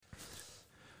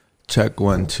Check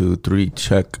 1, 2, 3.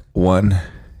 Check 1,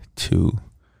 2,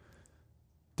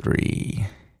 3.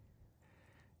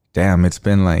 Damn, it's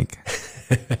been like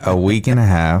a week and a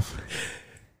half.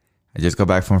 I just got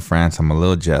back from France. I'm a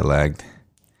little jet lagged.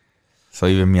 So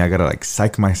even me, I gotta like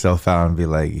psych myself out and be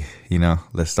like,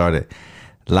 let's start it.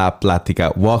 La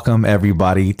Platica. Welcome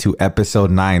everybody to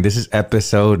episode 9. This is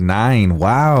episode 9.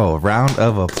 Wow. Round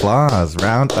of applause.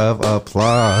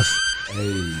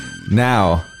 Hey.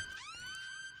 Now,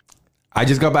 I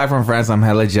just got back from France. I'm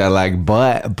hella jet lagged.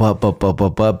 But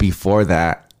before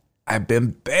that, I've been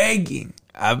begging.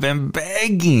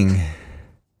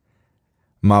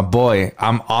 My boy,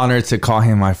 I'm honored to call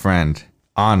him my friend.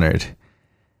 Honored.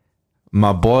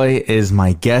 My boy is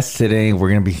my guest today. We're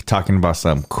going to be talking about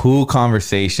some cool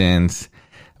conversations.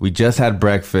 We just had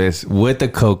breakfast with the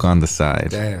Coke on the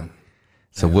side. Damn.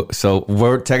 So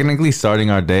we're technically starting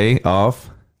our day off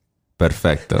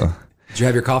perfecto. Did you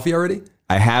have your coffee already?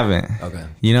 I haven't.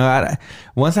 Okay.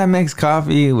 Once I mix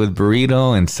coffee with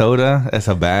burrito and soda, that's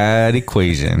a bad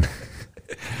equation.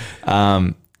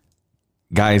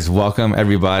 Guys, welcome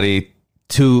everybody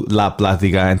to La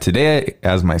Platica. And today,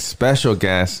 as my special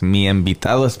guest, mi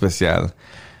invitado especial,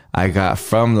 I got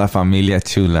from La Familia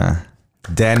Chula,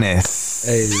 Dennis.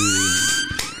 Hey.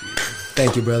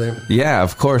 Thank you, brother. Yeah,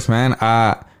 of course, man.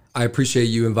 I appreciate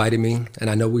you inviting me. And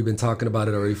I know we've been talking about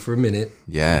it already for a minute.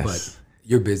 Yes. But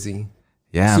you're busy.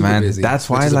 Yeah, Super man. busy, That's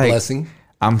why, which is like, a blessing.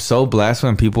 I'm so blessed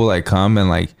when people, like, come and,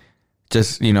 like,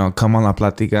 just, come on La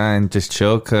Platica and just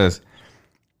chill, because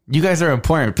you guys are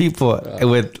important people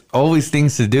with always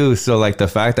things to do. So, like, the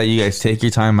fact that you guys take your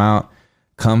time out,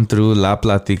 come through La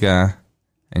Platica,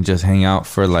 and just hang out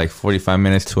for, like, 45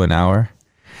 minutes to an hour.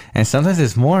 And sometimes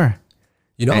it's more.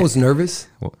 I was nervous.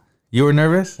 You were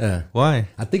nervous? Yeah. Why?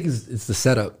 I think it's the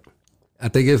setup. I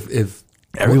think if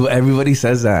everybody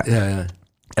says that. Yeah.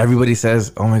 Everybody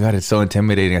says, oh, my God, it's so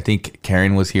intimidating. I think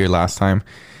Karen was here last time,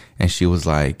 and she was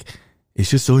like, it's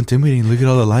just so intimidating. Look at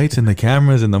all the lights and the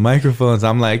cameras and the microphones.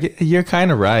 I'm like, you're kind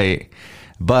of right.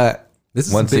 But this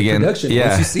is once a big again, production. yeah,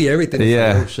 Once you see everything, it's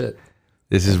like, oh, shit.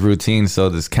 This is routine. So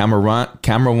this camera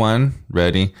 1,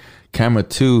 ready. Camera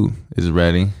 2 is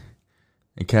ready.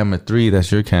 And camera 3, that's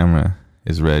your camera,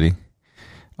 is ready.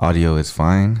 Audio is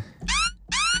fine.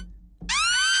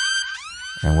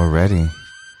 And we're ready.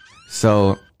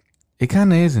 So it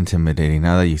kind of is intimidating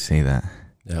now that you say that.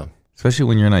 Yeah. Especially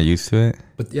when you're not used to it.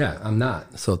 But yeah, I'm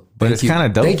not. So but it's kind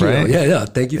of dope, thank right? You. Yeah.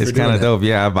 Thank you for doing that. It's kind of dope.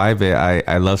 Yeah, I vibe it.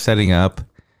 I love setting up.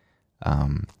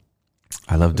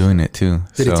 I love doing it too.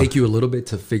 Did it take you a little bit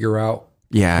to figure out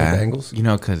the angles?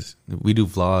 Because we do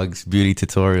vlogs, beauty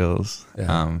tutorials,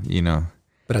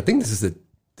 But I think this is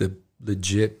the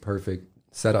legit perfect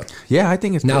setup. Yeah, I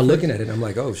think it's now perfect. Looking at it, I'm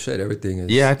like, oh shit, everything is.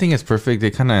 Yeah, I think it's perfect.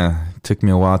 It kind of took me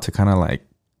a while to kind of like,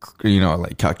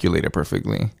 calculate it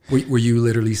perfectly. Were you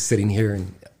literally sitting here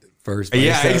and first?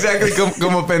 Yeah, exactly.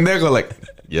 Como pendejo, like,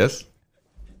 yes.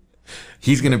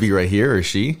 He's gonna be right here, or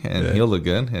she, and he'll look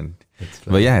good.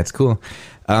 But yeah, it's cool.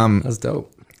 That's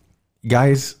dope.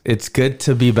 Guys, it's good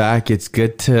to be back. It's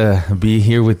good to be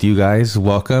here with you guys.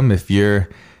 Welcome. If you're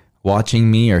watching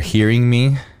me or hearing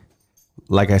me,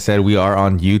 like I said, we are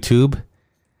on YouTube.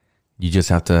 You just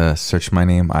have to search my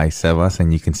name, Sebas,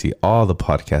 and you can see all the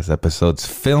podcast episodes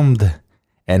filmed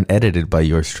and edited by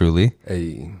yours truly.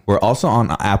 Hey. We're also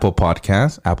on Apple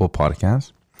Podcasts,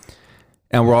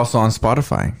 and we're also on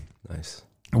Spotify. Nice.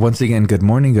 Once again, good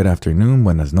morning, good afternoon,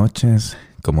 buenas noches,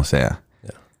 como sea.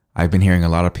 Yeah. I've been hearing a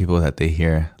lot of people that they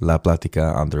hear La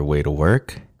Platica on their way to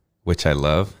work, which I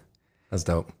love. That's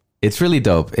dope. It's really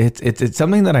dope. It's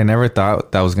something that I never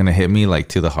thought that was going to hit me like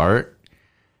to the heart.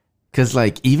 Because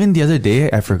like even the other day,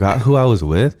 I forgot who I was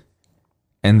with.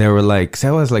 And they were like,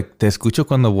 Sebas, like, te escucho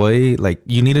cuando voy, like,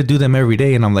 you need to do them every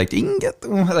day. And I'm like,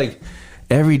 like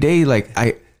every day, like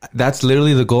that's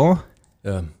literally the goal.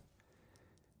 Yeah.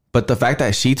 But the fact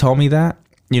that she told me that,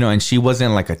 and she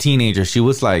wasn't like a teenager, she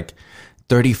was like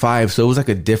 35. So it was like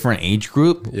a different age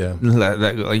group. Yeah. Like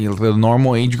the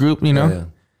normal age group, Yeah.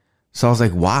 So I was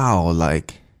like, wow,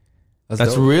 like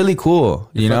that's dope. Really cool.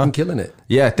 You're fucking killing it.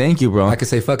 Yeah. Thank you, bro. I can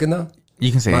say fucking though.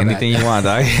 You can say anything you want,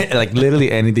 dog. Like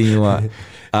literally anything you want.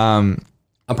 I'm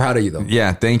proud of you though.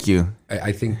 Yeah. Thank you.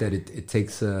 I think that it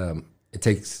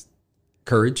takes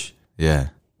courage. Yeah.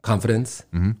 Confidence.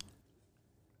 Mm-hmm.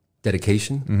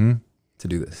 Dedication to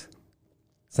do this.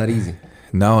 It's not easy.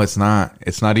 No, it's not.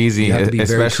 It's not easy. You have to be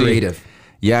very creative.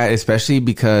 Yeah, especially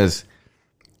because,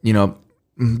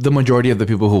 the majority of the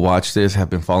people who watch this have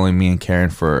been following me and Karen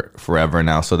for forever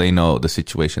now. So they know the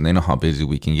situation. They know how busy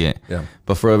we can get. Yeah.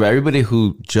 But for everybody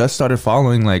who just started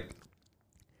following, like,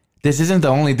 this isn't the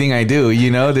only thing I do,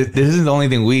 you know? This isn't the only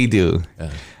thing we do.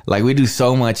 Yeah. Like, we do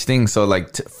so much things. So,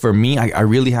 like, for me, I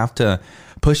really have to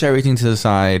push everything to the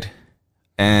side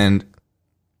and,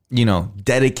 you know,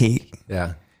 dedicate.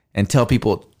 Yeah. And tell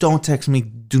people, don't text me,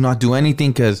 do not do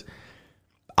anything, because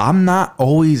I'm not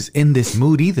always in this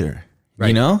mood either. Right.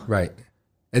 You know? Right.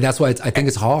 And that's why I think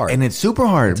it's hard. And it's super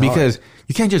hard because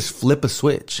you can't just flip a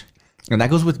switch. And that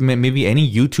goes with maybe any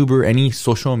YouTuber, any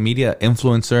social media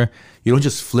influencer. You don't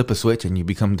just flip a switch and you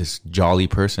become this jolly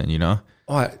person, you know?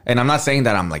 And I'm not saying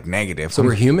that I'm like negative. So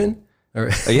we're human?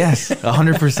 Yes,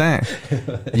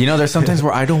 100%. You know, there's sometimes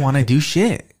where I don't want to do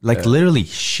shit. Like literally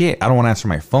shit. I don't want to answer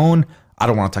my phone. I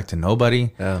don't want to talk to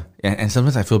nobody. Yeah. And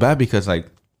sometimes I feel bad because like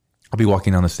I'll be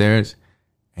walking down the stairs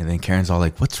and then Karen's all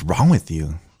like, what's wrong with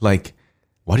you? Like,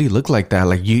 why do you look like that?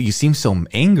 Like you seem so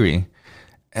angry.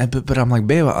 But I'm like,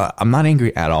 babe, I'm not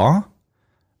angry at all.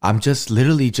 I'm just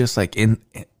literally just like in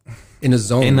a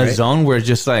zone. In a zone where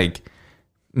just like,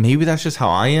 maybe that's just how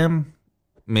I am.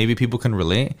 Maybe people can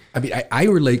relate. I mean, I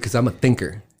relate because I'm a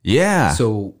thinker. Yeah.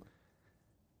 So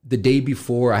the day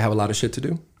before I have a lot of shit to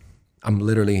do, I'm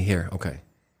literally here. Okay.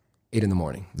 8 in the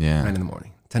morning. Yeah. 9 in the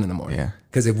morning. 10 in the morning. Yeah.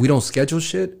 Because if we don't schedule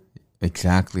shit.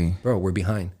 Exactly. Bro, we're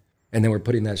behind. And then we're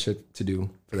putting that shit to do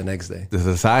for the next day. To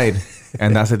the side.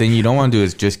 And that's the thing you don't want to do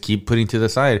is just keep putting to the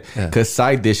side. Because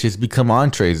side dishes become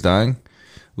entrees, dog.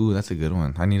 Ooh, that's a good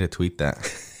one. I need to tweet that.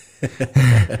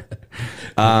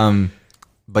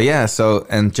 But yeah, so,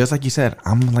 and just like you said,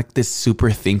 I'm like this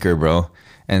super thinker, bro.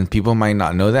 And people might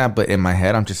not know that, but in my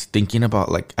head, I'm just thinking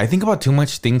about like, I think about too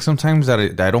much things sometimes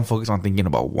that I don't focus on thinking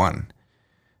about one.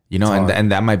 You know,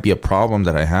 and that might be a problem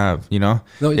that I have, you know?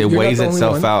 No, it weighs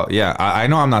itself out. Yeah, I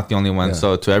know I'm not the only one. Yeah.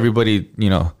 So to everybody, you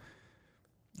know,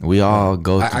 we all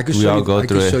go through I can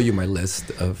show you my list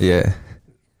of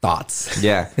thoughts.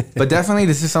 Yeah. But definitely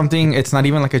this is something, it's not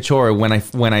even like a chore.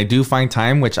 When I do find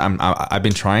time, which I've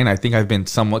been trying, I think I've been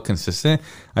somewhat consistent.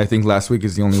 I think last week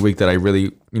is the only week that I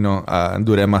really, you know,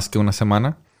 duré más que una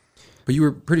semana. But you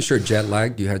were pretty sure jet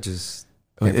lagged. You had just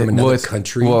came from another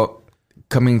country. Well,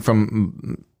 coming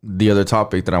from the other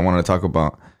topic that I wanted to talk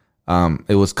about,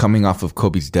 it was coming off of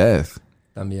Kobe's death.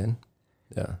 También.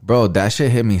 Yeah. Bro, that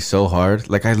shit hit me so hard.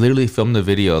 Like I literally filmed the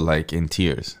video like in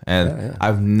tears. And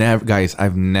I've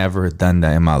never done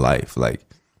that in my life. Like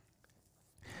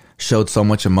showed so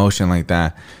much emotion like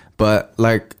that. But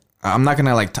like, I'm not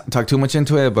gonna like talk too much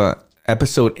into it, but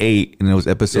episode 8, and it was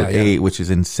episode 8, which is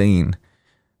insane.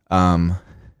 And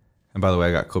by the way,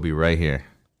 I got Kobe right here.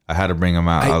 I had to bring him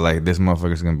out. I was like, this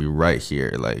motherfucker's gonna be right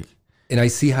here. Like, and I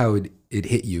see how it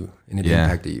hit you and it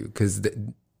impacted you. Cause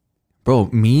bro,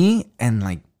 me and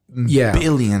like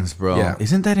billions, bro. Yeah.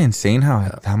 Isn't that insane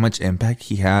how much impact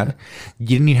he had? You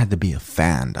didn't even have to be a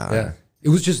fan, dog. Yeah. It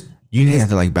was just... You didn't have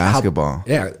to like basketball.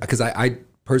 Because I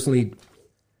personally...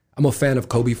 I'm a fan of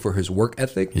Kobe for his work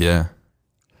ethic. Yeah.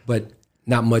 But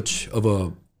not much of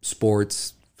a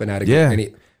sports fanatic. Yeah.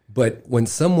 But when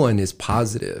someone is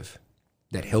positive,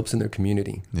 that helps in their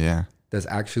community. Yeah. That's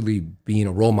actually being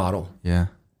a role model. Yeah.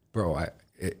 Bro,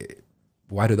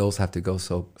 why do those have to go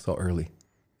so early?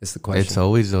 It's the question. It's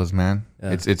always those, man.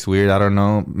 Yeah. It's weird. I don't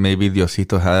know. Maybe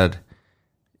Diosito had,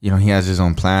 you know, he has his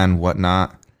own plan,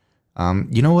 whatnot.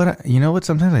 You know what?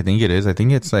 Sometimes I think it is. I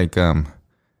think it's like,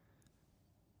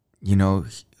 you know,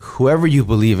 whoever you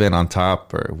believe in on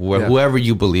top, or whoever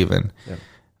you believe in.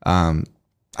 Yeah.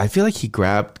 I feel like he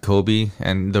grabbed Kobe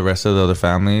and the rest of the other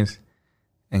families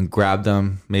and grabbed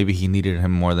them. Maybe he needed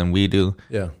him more than we do.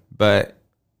 Yeah. But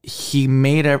he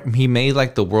made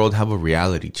like the world have a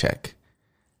reality check.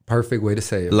 Perfect way to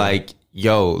say it. Like,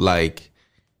 yo, like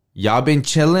y'all been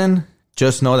chilling.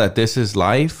 Just know that this is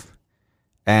life.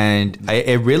 And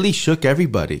it really shook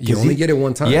everybody. You only get it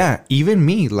one time. Yeah. Even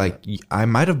me, like I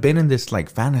might have been in this like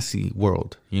fantasy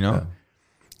world, you know? Yeah.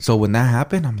 So when that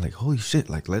happened, I'm like, holy shit,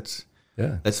 like let's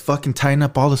fucking tighten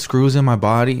up all the screws in my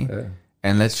body. Yeah.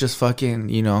 And let's just fucking,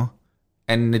 you know,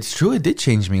 and it's true. It did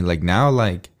change me. Like now,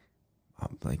 like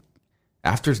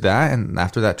after that and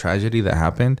after that tragedy that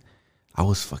happened, I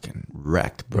was fucking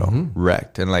wrecked, bro. Mm-hmm.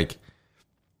 Wrecked. And like,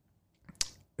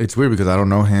 it's weird because I don't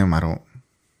know him. I don't,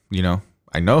 you know,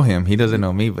 I know him. He doesn't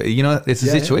know me, but you know, it's a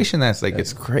situation that's like,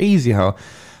 it's crazy how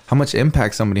much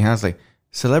impact somebody has. Like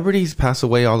celebrities pass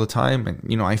away all the time. And,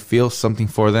 you know, I feel something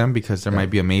for them because there might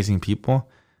be amazing people,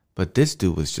 but this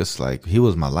dude was just like, he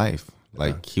was my life.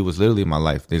 Like he was literally my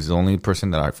life. He's the only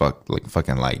person that I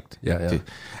fucking liked.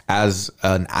 As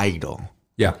an idol.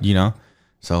 Yeah. You know?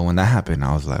 So when that happened,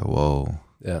 I was like, whoa.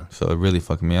 Yeah. So it really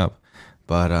fucked me up.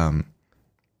 But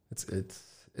it's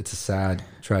a sad,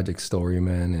 tragic story,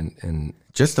 man. And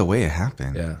just the way it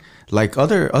happened. Yeah. Like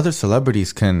other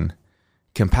celebrities can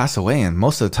can pass away. And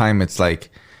most of the time it's like,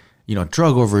 you know,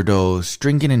 drug overdose,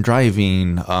 drinking and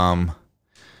driving.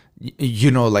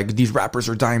 You know, like these rappers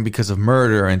are dying because of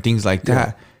murder and things like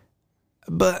that.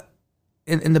 But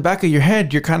in the back of your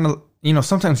head, you're kind of, you know,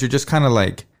 sometimes you're just kind of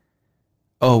like,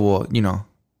 oh, well, you know,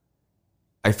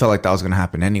 I felt like that was going to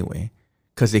happen anyway.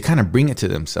 Because they kind of bring it to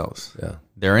themselves. Yeah.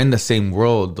 They're in the same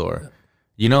world or,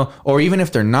 you know, or even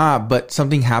if they're not, but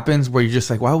something happens where you're just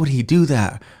like, why would he do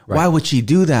that? Right. Why would she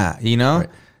do that? You know? Right.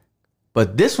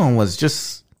 But this one was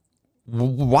just,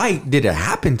 why did it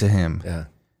happen to him? Yeah.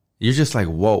 You're just like,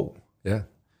 whoa. Yeah.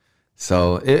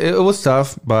 So it was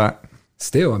tough, but.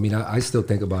 Still, I mean, I still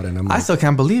think about it. And I'm like, I still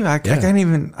can't believe it. I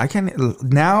can't,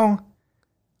 now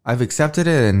I've accepted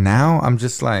it. And now I'm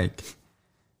just like,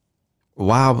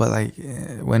 wow. But like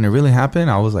when it really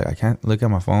happened, I was like, I can't look at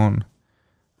my phone.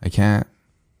 I can't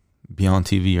be on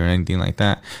TV or anything like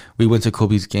that. We went to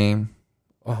Kobe's game.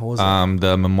 Oh, what was it?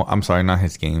 I'm sorry, not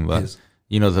his game, but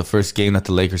you know, the first game that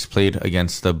the Lakers played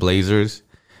against the Blazers.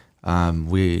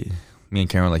 Me and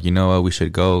Karen were like, you know what, we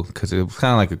should go because it was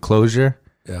kind of like a closure.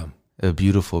 Yeah. It was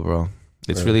beautiful, bro.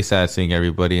 It's really sad seeing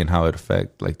everybody and how it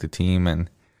affect like the team and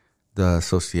the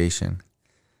association.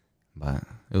 But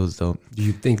it was dope. Do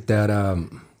you think that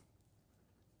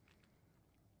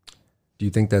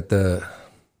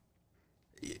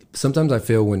sometimes I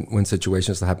feel when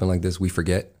situations happen like this, we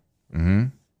forget. Mm-hmm.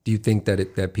 Do you think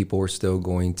that people are still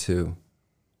going to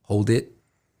hold it?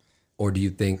 Or do you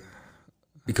think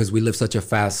because we live such a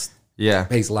fast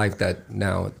paced life that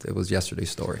now it was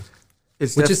yesterday's story?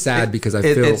 Which is sad because I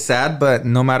feel... It's sad, but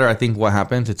no matter, I think, what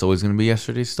happens, it's always going to be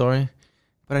yesterday's story.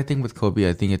 But I think with Kobe,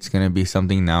 I think it's going to be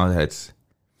something now that's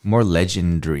more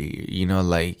legendary. You know,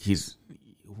 like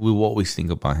we will always think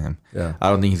about him. Yeah. I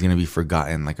don't think he's going to be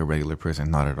forgotten like a regular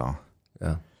person. Not at all.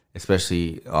 Yeah.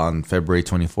 Especially on February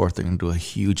 24th, they're going to do a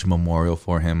huge memorial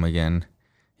for him again.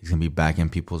 He's going to be back in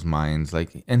people's minds.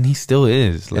 And he still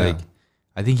is. I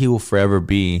think he will forever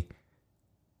be,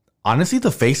 honestly, the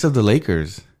face of the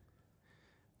Lakers.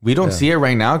 We don't see it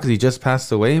right now because he just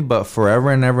passed away, but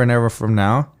forever and ever and ever from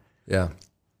now. Yeah.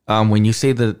 When you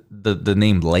say the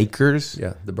name Lakers,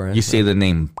 the brand, you say the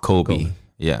name Kobe.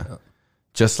 Yeah.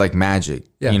 Just like Magic.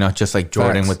 Yeah. You know, just like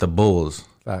Jordan with the Bulls.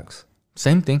 Facts.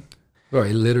 Same thing. Bro,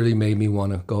 it literally made me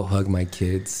want to go hug my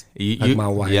kids, hug my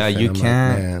wife. Yeah, you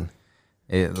can.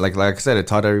 Like I said, it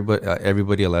taught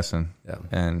everybody a lesson. Yeah.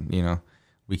 And, you know,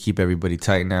 we keep everybody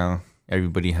tight now.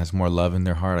 Everybody has more love in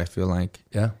their heart, I feel like.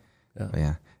 Yeah. But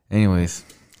yeah. Anyways,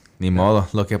 ni modo.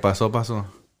 Lo que pasó, pasó.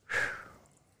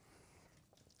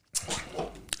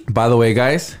 By the way,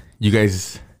 guys, you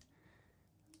guys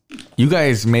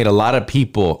made a lot of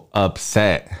people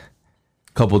upset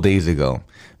a couple days ago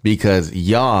because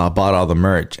y'all bought all the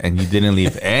merch and you didn't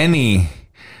leave any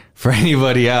for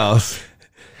anybody else.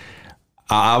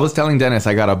 I was telling Dennis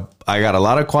I got a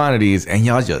lot of quantities and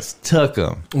y'all just took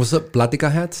them. What's up,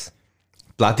 Platica hats?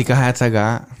 Platica hats I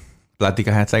got.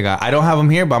 I don't have them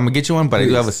here, but I'm gonna get you one. But I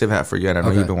do have a Civ hat for you, and I know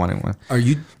you've been wanting one. Are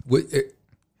you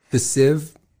the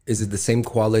Civ? Is it the same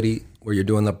quality where you're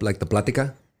doing the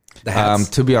Platica? The hats?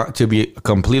 To be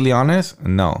completely honest,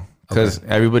 no, because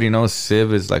everybody knows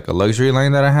Civ is like a luxury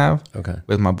line that I have.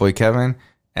 With my boy Kevin,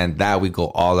 and that we go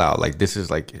all out. Like this is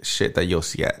like shit that you'll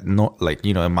see at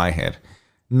in my head.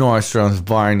 Nordstrom's,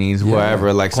 Barney's,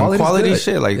 wherever, like some quality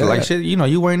shit, shit. You know,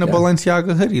 you wearing a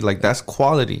Balenciaga hoodie, like that's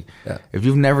quality. Yeah. If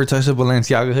you've never touched a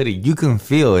Balenciaga hoodie, you can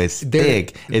feel it's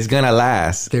thick. It's gonna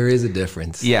last. There is a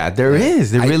difference. Yeah, there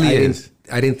is. There really is.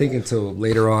 I didn't think until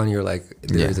later on. You're like,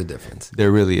 there is a difference.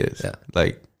 There really is. Yeah.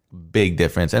 Like big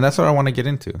difference, and that's what I want to get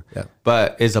into. Yeah.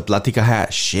 But is a Platica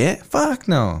hat shit? Fuck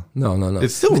no. No.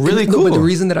 It's still really cool. But the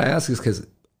reason that I ask is because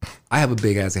I have a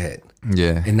big ass head.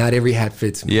 Yeah. And not every hat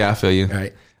fits me. Yeah, I feel you. All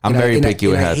right. I'm very picky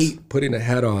with hats. I hate putting a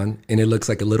hat on and it looks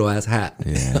like a little ass hat.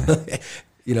 Yeah.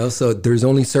 You know, so there's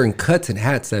only certain cuts and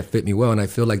hats that fit me well. And I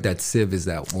feel like that Civ is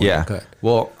that one cut.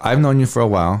 Well, I've known you for a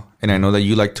while. And I know that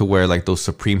you like to wear like those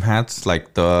Supreme hats.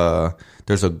 Like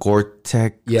there's a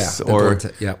Gore-Tex. Yeah.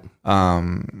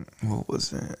 What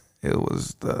was it? It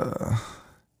was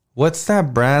what's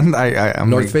that brand? I'm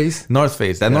North Face? North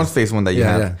Face. That North Face one that you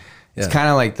have. Yeah. It's kind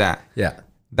of like that. Yeah.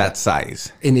 That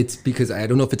size. And it's because I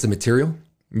don't know if it's a material.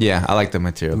 Yeah, I like the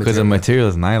material because the material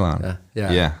is nylon.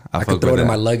 Yeah. I could throw it in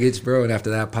my luggage, bro, and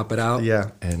after that, pop it out.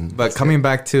 Yeah. But coming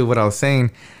back to what I was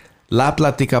saying,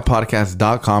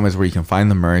 LaPlaticaPodcast.com is where you can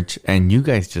find the merch, and you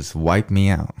guys just wipe me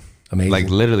out. Amazing. Like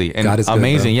literally. And God is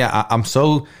amazing. Good, yeah. I'm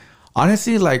so,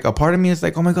 honestly, like a part of me is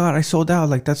like, oh my God, I sold out.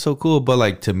 Like that's so cool. But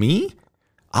like to me,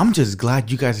 I'm just glad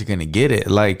you guys are going to get it.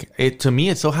 Like to me,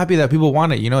 it's so happy that people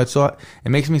want it. You know, it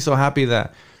makes me so happy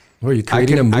that Well, you're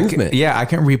creating a movement. I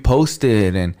can repost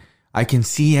it and I can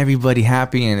see everybody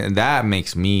happy, and that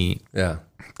makes me. Yeah.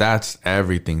 That's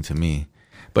everything to me.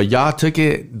 But y'all took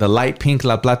it. The light pink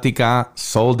La Platica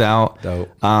sold out. Dope.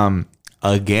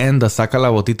 Again, the Saca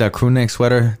la Botita crew neck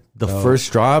sweater, the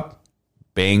first drop,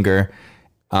 banger.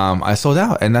 I sold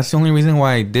out, and that's the only reason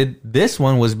why I did this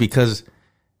one was because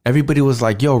everybody was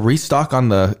like, "Yo, restock on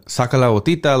the Saca la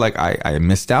Botita." Like I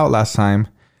missed out last time.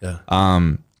 Yeah.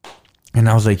 And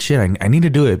I was like, "Shit, I need to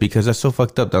do it because that's so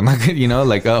fucked up. I'm not gonna,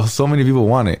 like, so many people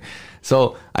want it."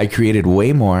 So I created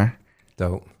way more.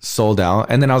 Dope. Sold out,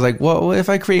 and then I was like, "Well, if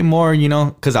I create more,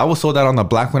 because I was sold out on the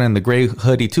black one and the gray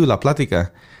hoodie too, La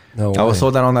Platica." No way. I was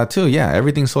sold out on that too. Yeah,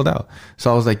 everything sold out. So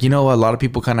I was like, you know what? A lot of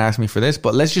people kind of asked me for this,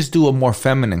 but let's just do a more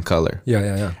feminine color.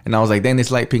 Yeah. And I was like, then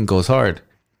this light pink goes hard.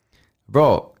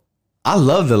 Bro, I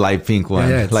love the light pink one.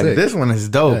 Yeah, like sick. This one is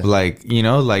dope.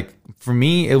 Yeah. Like for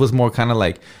me, it was more kind of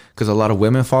like, because a lot of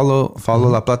women follow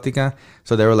La Platica.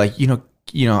 So they were like,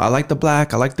 I like the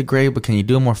black, I like the gray, but can you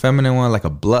do a more feminine one? Like a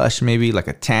blush, maybe like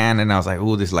a tan. And I was like,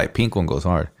 ooh, this light pink one goes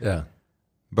hard. Yeah.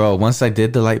 Bro, once I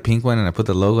did the light pink one and I put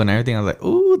the logo and everything, I was like,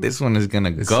 ooh, this one is going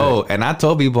to go. Sick. And I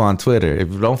told people on Twitter, if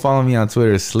you don't follow me on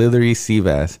Twitter, Slithery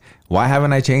Seabass. Why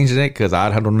haven't I changed it? Because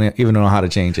I don't even know how to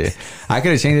change it. I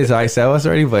could have changed it to I Said Us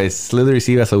already, but it's Slithery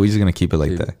Seabass, so we're just going to keep it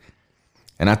like that.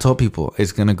 And I told people,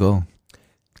 it's going to go.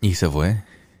 Y se fue.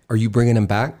 Are you bringing them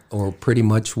back? Or pretty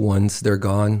much once they're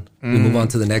gone, we move on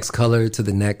to the next color, to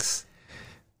the next...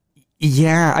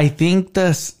 Yeah, I think the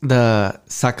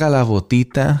Saca la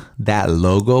Botita, that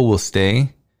logo will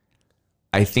stay.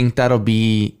 I think that'll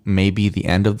be maybe the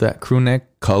end of that crew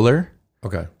neck color.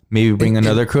 Okay. Maybe bring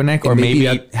another crew neck, or maybe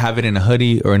have it in a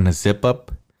hoodie or in a zip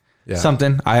up. Yeah.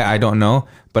 Something. I don't know.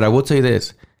 But I will tell you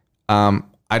this. I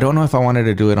don't know if I wanted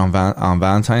to do it on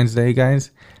Valentine's Day, guys.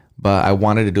 But I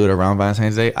wanted to do it around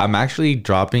Valentine's Day. I'm actually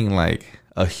dropping like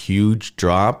a huge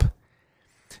drop.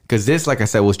 Because this, like I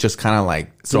said, was just kind of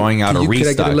like throwing out a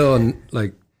restock. Could I get a little,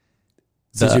 like,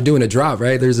 since you're doing a drop,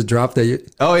 right? There's a drop that you...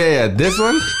 Oh, yeah. This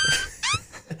one?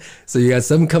 So you got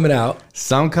some coming out.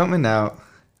 Some coming out.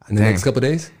 In the next couple of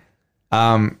days?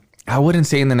 I wouldn't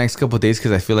say in the next couple of days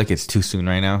because I feel like it's too soon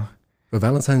right now. But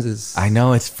Valentine's is... I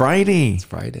know. It's Friday. It's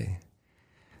Friday.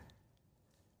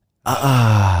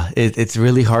 It's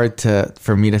really hard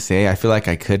for me to say. I feel like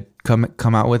I could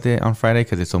come out with it on Friday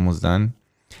because it's almost done.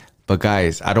 But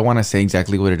guys, I don't want to say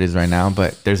exactly what it is right now,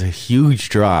 but there's a huge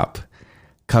drop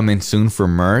coming soon for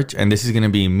merch. And this is going to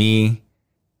be me,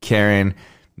 Karen,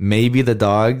 maybe the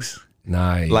dogs.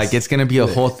 Nice. Like it's going to be a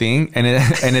whole thing, and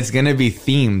it's going to be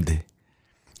themed.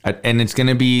 And it's going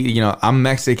to be, I'm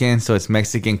Mexican, so it's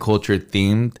Mexican culture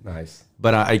themed. Nice.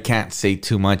 But I can't say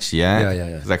too much yet.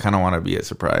 Yeah. Because I kind of want to be a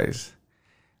surprise.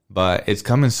 But it's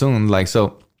coming soon. Like,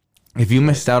 so... If you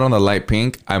missed out on the light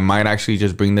pink, I might actually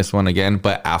just bring this one again,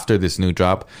 but after this new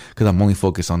drop, because I'm only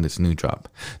focused on this new drop.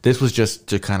 This was just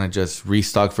to kind of just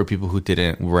restock for people who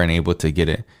weren't able to get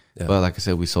it. Yeah. But like I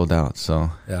said, we sold out. So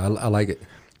yeah, I like it.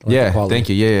 Thank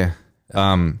you. Yeah.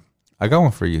 I got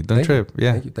one for you. Don't trip.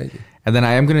 Yeah. Thank you. And then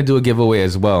I am gonna do a giveaway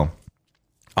as well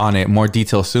on it. More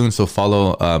details soon. So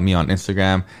follow me on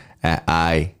Instagram at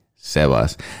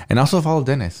Sebas. And also follow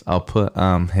Dennis. I'll put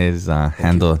his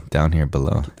handle down here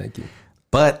below. Thank you.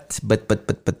 But bro,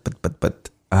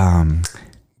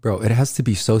 it has to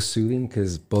be so soothing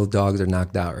because both dogs are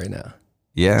knocked out right now.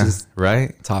 Yeah, just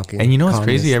right. Talking. And you know what's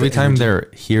crazy? Every time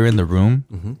they're here in the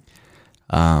room,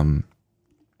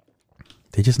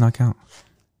 they just knock out.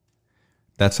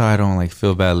 That's how I don't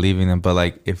feel bad leaving them.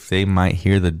 But if they might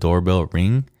hear the doorbell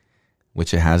ring,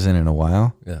 which it hasn't in a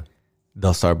while,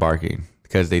 they'll start barking.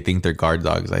 Because they think they're guard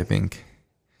dogs, I think.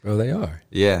 Well, they are.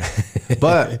 Yeah.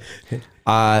 But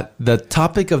the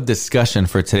topic of discussion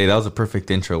for today, that was a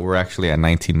perfect intro. We're actually at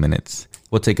 19 minutes.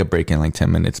 We'll take a break in 10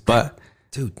 minutes. But...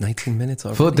 Dude, 19 minutes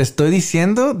already? Te estoy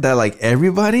diciendo that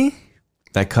everybody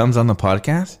that comes on the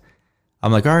podcast,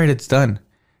 I'm like, all right, it's done.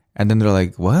 And then they're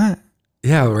like, what?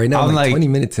 Yeah, right now I'm 20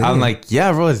 minutes in. I'm like,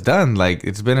 yeah, bro, it's done.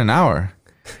 It's been an hour.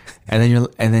 And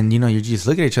then you just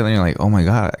look at each other and you're like, oh my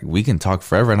God, we can talk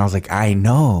forever. And I was like, I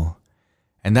know.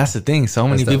 And that's the thing. So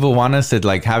many people want us to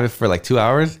have it for 2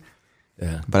 hours.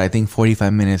 Yeah. But I think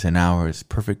 45 minutes, an hour is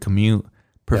perfect commute,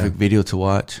 perfect video to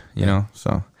watch, you know?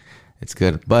 So it's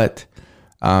good. But,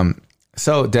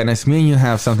 so Dennis, me and you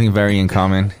have something very in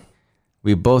common.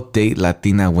 We both date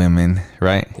Latina women,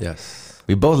 right? Yes.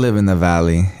 We both live in the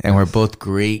Valley and we're both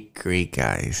great, great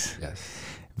guys. Yes.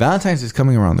 Valentine's is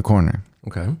coming around the corner.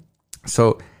 Okay.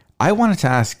 So I wanted to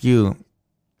ask you,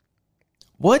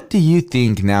 what do you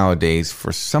think nowadays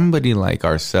for somebody like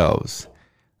ourselves?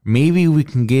 Maybe we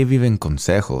can give even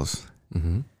consejos.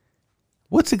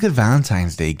 What's a good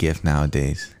Valentine's Day gift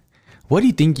nowadays? What do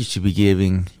you think you should be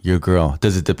giving your girl?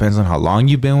 Does it depend on how long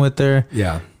you've been with her?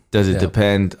 Yeah. Does it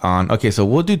depend on... Okay, so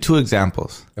we'll do 2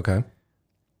 examples. Okay.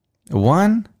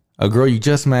 One, a girl you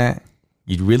just met,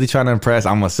 you're really trying to impress.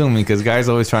 I'm assuming because guys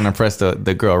always trying to impress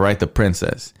the girl, right? The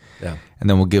princess. Yeah. And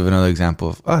then we'll give another example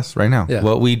of us right now. Yeah.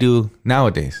 What we do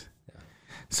nowadays. Yeah.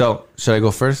 So, should I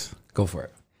go first? Go for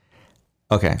it.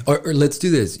 Okay. Or let's do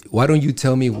this. Why don't you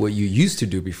tell me what you used to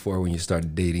do before when you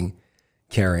started dating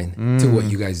Karen to what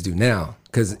you guys do now?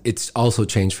 Because it's also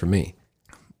changed for me.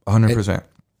 100%.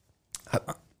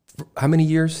 How many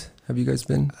years have you guys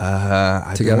been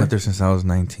I've been with her since I was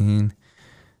 19.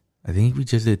 I think we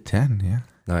just did 10, yeah.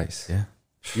 Nice. Yeah.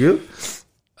 You?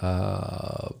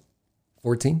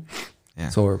 14? Yeah.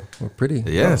 So we're pretty...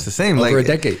 Yeah, it's the same. Over a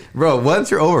decade. Bro,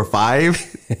 once you're over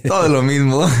 5, todo lo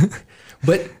mismo.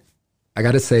 But I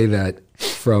got to say that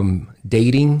from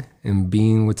dating and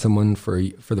being with someone for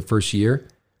the first year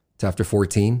to after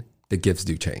 14, the gifts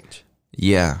do change.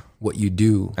 Yeah. What you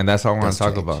do. And that's all I want to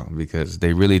talk about because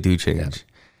they really do change.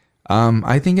 Yeah.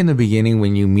 I think in the beginning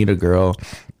when you meet a girl,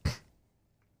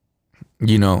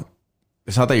 you know,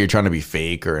 it's not that you're trying to be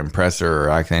fake or impress her or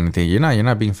act anything. You're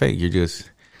not being fake. You're just,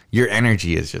 your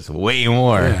energy is just way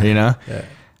more, you know? Yeah.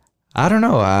 I don't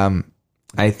know.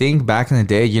 I think back in the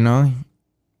day, you know,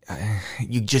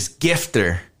 you just gift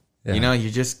her. Yeah. You know,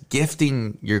 you're just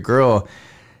gifting your girl,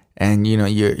 and you know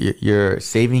you're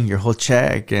saving your whole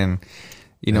check, and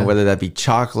you know whether that be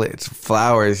chocolates,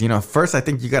 flowers. You know, first I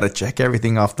think you got to check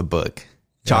everything off the book: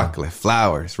 chocolate,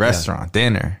 flowers, restaurant,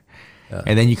 dinner,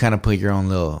 and then you kind of put your own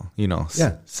little, you know,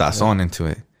 sazon into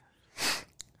it.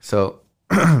 So,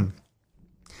 bro,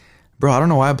 I don't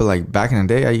know why, but like back in the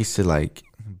day, I used to like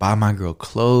buy my girl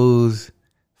clothes,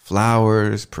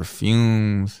 flowers,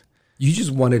 perfumes. You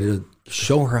just wanted to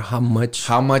show her how much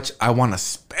I want to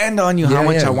spend on you, how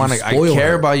much I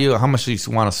care about you, how much you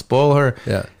want to spoil her.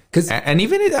 Yeah, and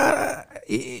even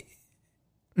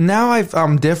now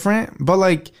I'm different, but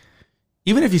like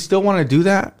even if you still want to do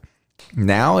that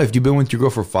now, if you've been with your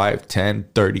girl for 5, 10,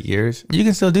 30 years, you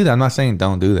can still do that. I'm not saying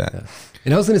don't do that. Yeah.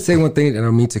 And I was going to say one thing, and I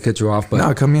don't mean to cut you off, but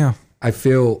no, come here. I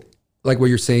feel like what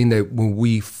you're saying, that when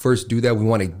we first do that, we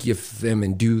want to gift them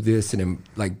and do this and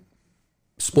like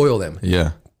spoil them.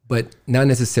 Yeah. But not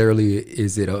necessarily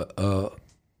is it a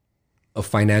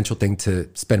financial thing to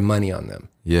spend money on them.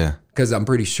 Yeah. Because I'm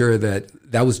pretty sure that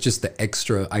was just the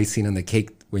extra icing on the cake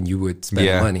when you would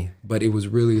spend money. But it was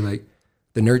really like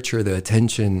the nurture, the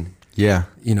attention. Yeah.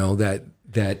 You know,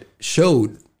 that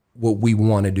showed what we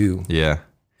want to do. Yeah.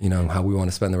 You know, how we want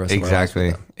to spend the rest of our lives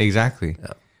with them. Exactly.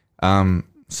 Yeah.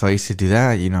 So I used to do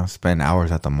that, you know, spend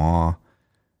hours at the mall.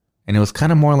 And it was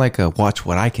kind of more like a watch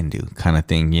what I can do kind of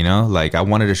thing, you know? Like I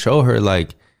wanted to show her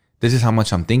like, this is how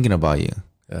much I'm thinking about you.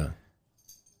 Yeah.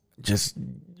 Just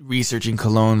researching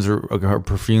colognes or her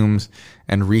perfumes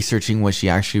and researching what she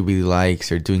actually really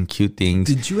likes or doing cute things.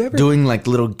 Did you ever? Doing like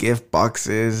little gift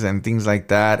boxes and things like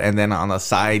that. And then on the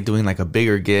side doing like a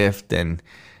bigger gift. And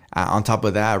on top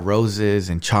of that, roses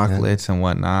and chocolates and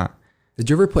whatnot. Did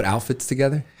you ever put outfits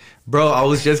together? Bro, I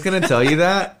was just going to tell you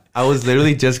that. I was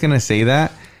literally just going to say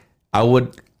that. I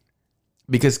would,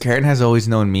 because Karen has always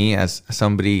known me as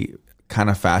somebody kind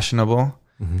of fashionable.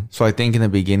 Mm-hmm. So I think in the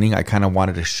beginning, I kind of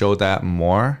wanted to show that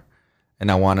more. And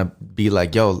I want to be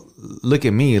like, yo, look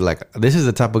at me. Like, this is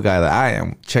the type of guy that I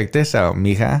am. Check this out,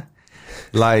 mija.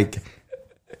 Like,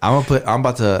 I'm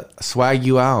about to swag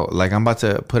you out. Like, I'm about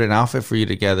to put an outfit for you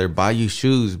together, buy you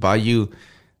shoes, bro,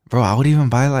 I would even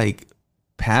buy like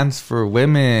pants for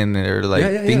women or like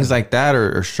things like that,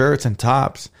 or shirts and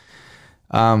tops.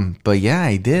 But yeah,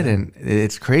 I did. And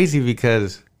it's crazy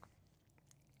because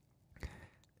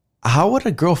how would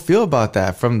a girl feel about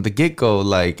that from the get-go,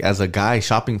 like as a guy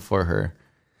shopping for her?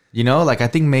 You know, like I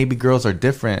think maybe girls are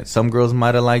different. Some girls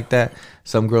might have liked that.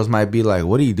 Some girls might be like,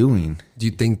 what are you doing? Do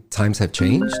you think times have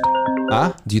changed?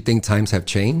 Huh? Do you think times have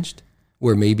changed?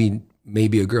 Where maybe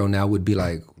a girl now would be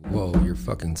like, whoa, you're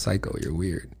fucking psycho. You're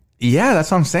weird. Yeah, that's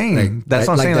what I'm saying. Like, that's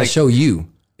what I'm saying. Like, show you.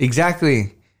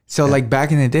 Exactly. So like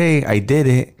back in the day, I did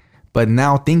it. But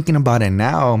now thinking about it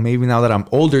now, maybe now that I'm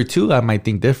older too, I might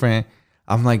think different.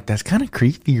 I'm like, that's kind of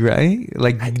creepy, right?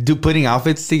 Like putting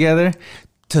outfits together.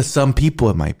 To some people,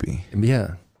 it might be.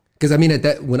 Yeah. Because I mean,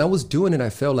 when I was doing it, I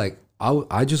felt like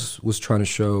I just was trying to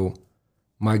show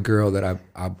my girl that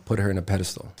I put her in a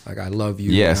pedestal. Like, I love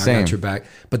you. Yeah, same. I got your back.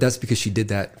 But that's because she did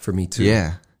that for me too.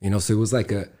 Yeah. You know, so it was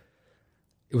like an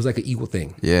equal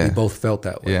thing. Yeah. We both felt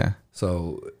that way. Yeah.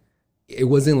 So it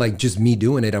wasn't like just me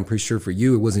doing it. I'm pretty sure for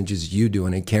you, it wasn't just you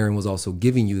doing it. Karen was also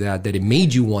giving you that it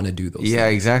made you want to do those things.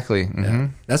 Exactly. Mm-hmm. Yeah.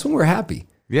 That's when we're happy.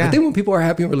 Yeah. I think when people are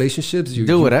happy in relationships, you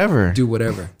do whatever. Do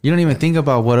whatever. You don't even think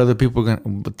about what other people are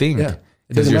going to think. Yeah.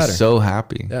 Because you're so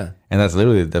happy. Yeah. And that's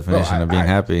literally the definition of being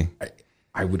happy.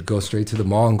 I would go straight to the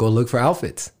mall and go look for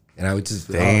outfits. And I would just,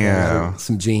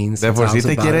 some jeans. De por si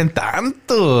te quieren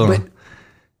tanto. But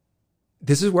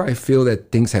this is where I feel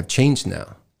that things have changed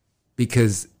now.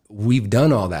 Because we've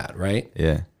done all that, right?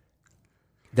 Yeah.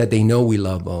 That they know we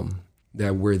love them.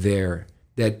 That we're there.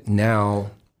 That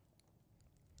now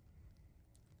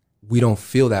we don't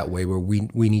feel that way where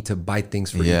we need to buy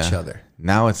things for each other.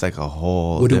 Now it's like a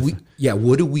whole what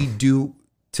do we do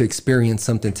to experience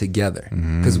something together?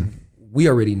 Because we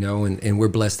already know and we're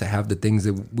blessed to have the things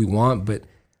that we want, but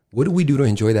what do we do to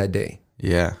enjoy that day?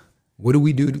 Yeah. What do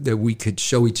we do that we could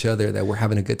show each other that we're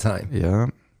having a good time? Yeah.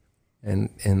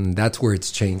 And that's where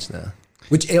it's changed now.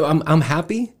 Which I'm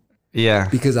happy. Yeah.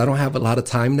 Because I don't have a lot of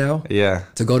time now. Yeah.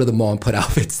 To go to the mall and put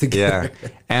outfits together. Yeah.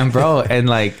 And bro, and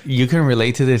like you can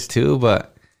relate to this too,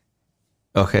 but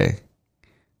okay.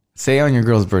 Say on your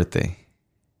girl's birthday.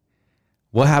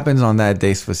 What happens on that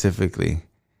day specifically?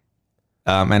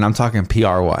 And I'm talking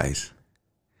PR wise.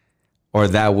 Or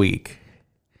that week.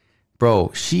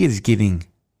 Bro, she is getting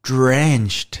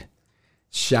drenched.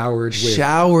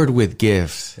 Showered with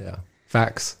gifts. Yeah.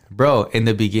 Facts. Bro, in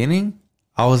the beginning,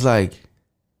 I was like,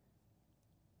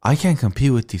 I can't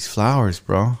compete with these flowers,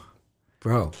 bro.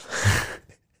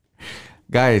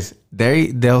 Guys,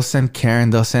 they'll send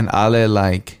Karen, they'll send Ale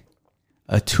like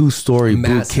a 2-story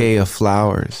bouquet of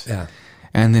flowers. Yeah.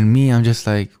 And then me, I'm just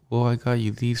like, well, I got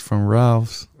you these from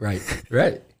Ralph's. Right.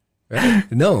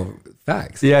 No,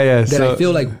 facts. Yeah. That I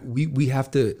feel like we have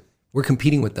to, we're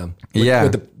competing with them.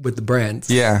 With the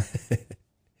brands. Yeah.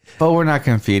 But we're not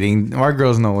competing. Our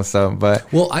girls know what's up.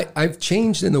 But well, I've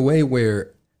changed in the way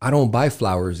where I don't buy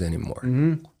flowers anymore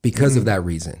because of that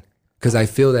reason. Because I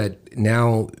feel that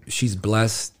now she's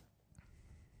blessed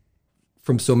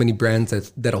from so many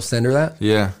brands that'll send her that.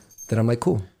 Yeah. That I'm like,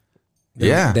 cool.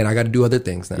 Then I got to do other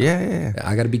things now. Yeah.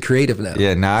 I got to be creative now.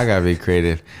 Yeah, now I got to be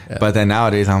creative. Yeah. But then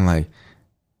nowadays I'm like,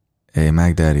 hey,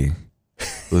 Mac Daddy,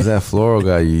 who's that floral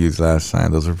guy you used last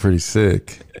time? Those were pretty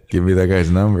sick. Give me that guy's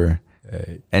number.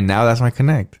 Hey. And now that's my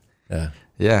connect.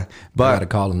 Yeah. But I got to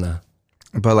call him now.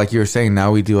 But like you were saying,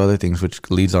 now we do other things, which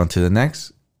leads on to the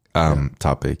next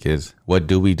topic is, what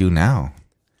do we do now?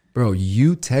 Bro,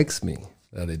 you text me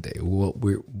the other day.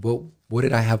 What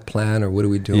did I have planned or what are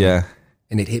we doing? Yeah.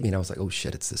 And it hit me and I was like, oh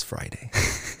shit, it's this Friday.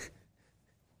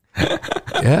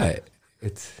 Yeah.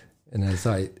 And I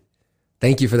saw it.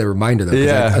 Thank you for the reminder though.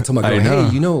 Yeah. I told my girl, hey,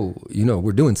 you know,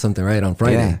 we're doing something right on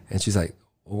Friday. Yeah. And she's like,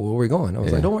 well, where are we going? I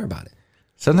was like, don't worry about it.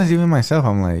 Sometimes even myself,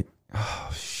 I'm like,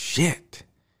 oh shit.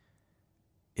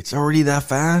 It's already that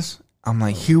fast. I'm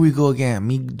like, here we go again.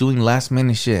 Me doing last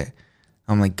minute shit.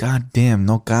 I'm like, God damn,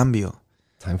 no cambio.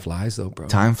 Time flies though, bro.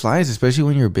 Time flies, especially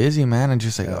when you're busy, man. And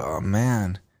just like, oh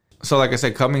man. So like I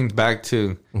said, coming back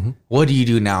to what do you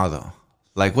do now though?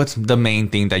 Like what's the main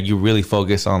thing that you really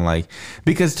focus on? Like,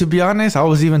 because to be honest, I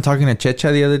was even talking to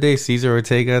Checha the other day, Cesar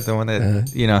Ortega, the one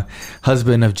that,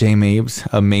 husband of Jay Mabes,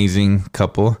 amazing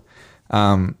couple.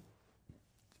 Ya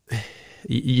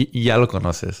lo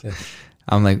conoces. Yeah.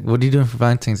 I'm like, what are you doing for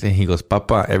Valentine's Day? He goes,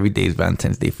 Papa, every day is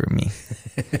Valentine's Day for me.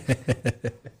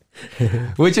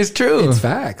 Which is true. It's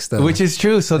facts, though. Which is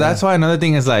true. So that's why another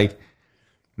thing is like,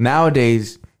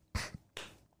 nowadays,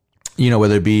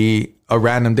 whether it be a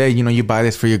random day, you buy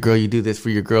this for your girl, you do this for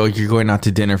your girl, you're going out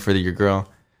to dinner for your girl.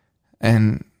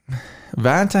 And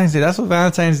Valentine's Day, that's what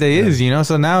Valentine's Day is,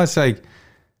 So now it's like,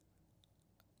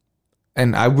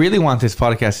 and I really want this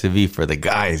podcast to be for the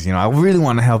guys, I really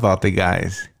want to help out the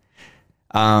guys.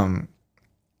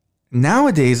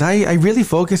 Nowadays, I really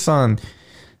focus on,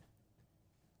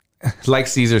 like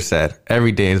Caesar said,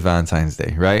 every day is Valentine's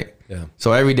Day, right? Yeah.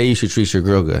 So every day you should treat your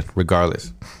girl good,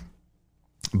 regardless.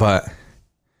 But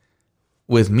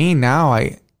with me now,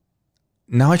 I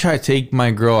try to take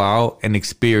my girl out and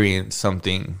experience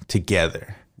something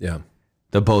together. Yeah.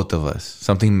 The both of us,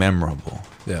 something memorable.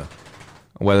 Yeah.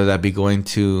 Whether that be going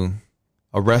to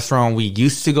a restaurant we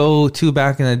used to go to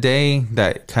back in the day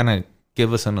that kind of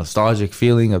give us a nostalgic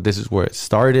feeling of this is where it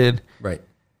started. Right.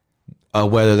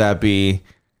 Whether that be,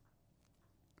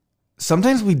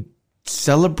 sometimes we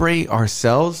celebrate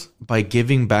ourselves by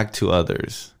giving back to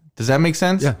others. Does that make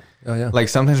sense? Yeah. Oh, yeah. Like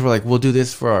sometimes we're like, we'll do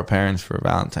this for our parents for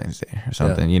Valentine's Day or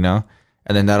something, and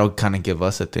then that'll kind of give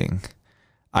us a thing.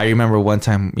 I remember one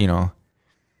time,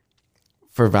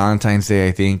 for Valentine's Day,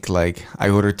 I think like I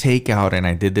ordered takeout and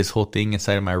I did this whole thing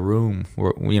inside of my room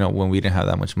where, when we didn't have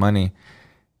that much money.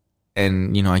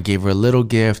 And, I gave her a little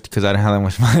gift because I didn't have that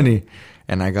much money.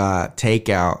 And I got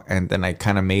takeout and then I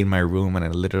kind of made my room and I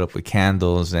lit it up with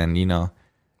candles. And,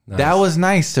 Nice. That was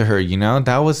nice to her, you know?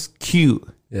 That was cute.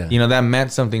 Yeah. You know, that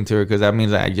meant something to her because that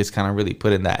means that I just kind of really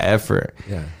put in that effort.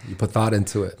 Yeah. You put thought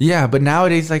into it. Yeah. But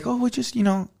nowadays, like, oh, we just, you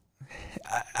know,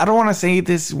 I don't want to say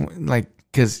this, like,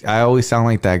 because I always sound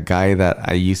like that guy that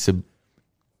I used to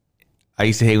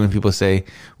hate when people say,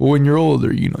 well, when you're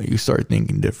older, you know, you start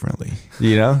thinking differently.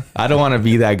 You know, I don't want to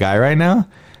be that guy right now.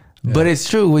 Yeah. But it's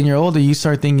true. When you're older, you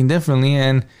start thinking differently.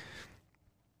 And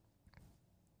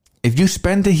if you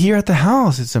spend the year at the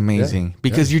house, it's amazing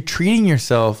because you're treating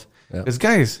yourself. Because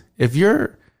guys, if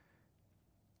you're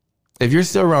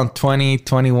still around 20,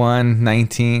 21,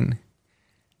 19,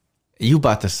 you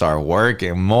about to start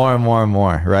working more and more and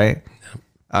more, right?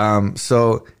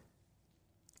 So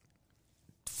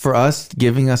for us,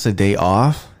 giving us a day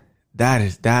off,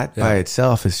 that by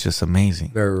itself is just amazing.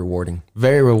 Very rewarding.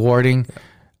 Very rewarding.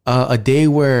 A day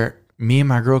where me and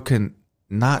my girl can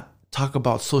not talk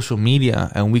about social media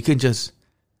and we can just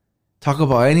talk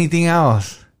about anything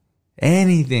else.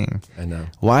 Anything. I know.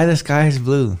 Why the sky is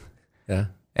blue. Yeah.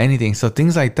 Anything. So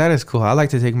things like that is cool. I like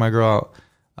to take my girl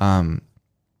out,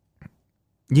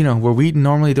 you know, where we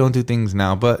normally don't do things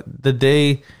now. But the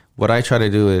day, what I try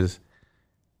to do is,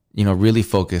 you know, really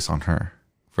focus on her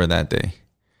for that day.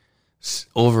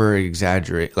 Over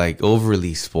exaggerate, like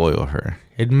overly spoil her.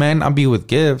 It may not be with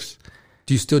gifts.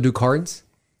 Do you still do cards?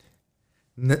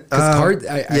 Cards,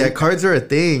 cards are a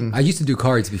thing. I used to do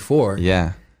cards before.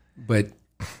 Yeah. But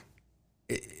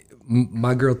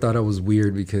my girl thought I was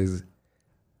weird because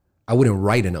I wouldn't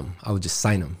write in them. I would just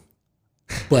sign them.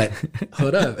 But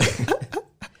hold up.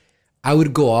 I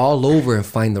would go all over and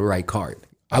find the right card.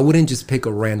 I wouldn't just pick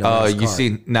a random card. You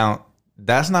see, now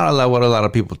that's not what a lot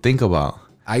of people think about.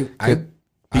 I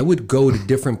would go to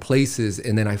different places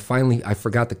and then I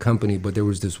forgot the company, but there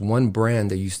was this one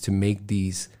brand that used to make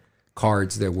these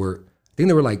cards that were, I think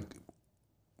they were like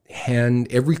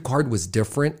every card was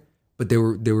different, but they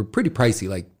were pretty pricey,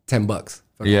 like $10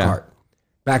 for the card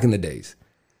back in the days.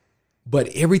 But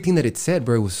everything that it said,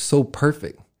 bro, was so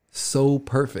perfect. So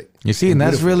perfect. You see, and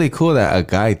that's really cool that a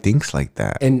guy thinks like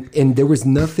that. And there was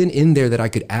nothing in there that I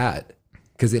could add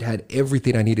because it had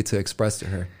everything I needed to express to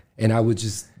her. And I would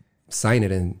just sign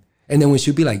it. And then when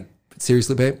she'd be like,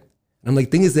 seriously, babe? And I'm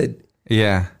like, thing is that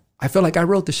I felt like I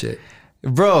wrote the shit.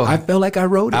 Bro. I felt like I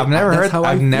wrote it. I've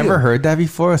never heard that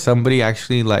before. Somebody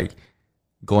actually like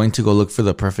going to go look for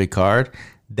the perfect card.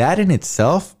 That in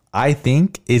itself, I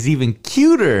think, is even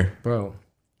cuter. Bro.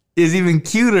 Is even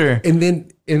cuter.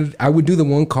 And I would do the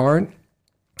one card,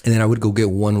 and then I would go get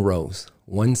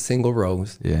one single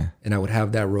rose. Yeah. And I would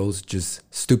have that rose just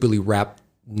stupidly wrapped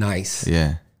nice.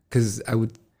 Yeah. Because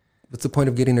what's the point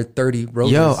of getting her 30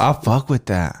 roses? Yo, I'll fuck with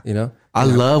that. You know? I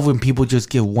love when people just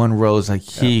give one rose, like,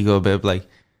 here you go, babe. Like,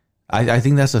 I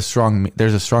think there's a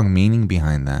strong meaning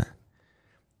behind that.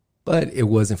 But it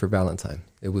wasn't for Valentine.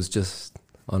 It was just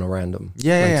on a random.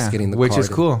 Just getting the which card is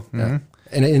cool. Mm-hmm.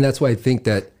 And that's why I think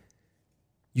that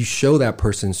you show that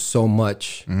person so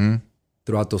much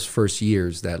throughout those first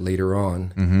years that later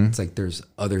on, it's like there's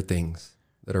other things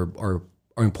that are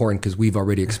important because we've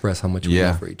already expressed how much we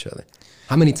love for each other.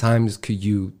 How many times could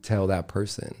you tell that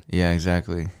person? Yeah,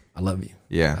 exactly. I love you.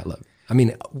 Yeah. I love you. I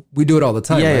mean, we do it all the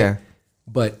time, right? Yeah.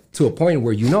 But to a point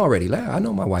where you know already, like, I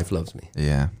know my wife loves me.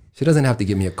 Yeah. She doesn't have to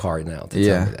give me a card now to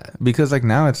tell me that. Because like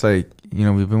now it's like, you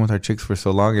know, we've been with our chicks for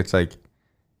so long. It's like,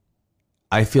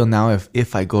 I feel now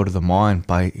if I go to the mall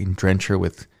and drench her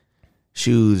with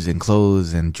shoes and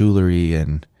clothes and jewelry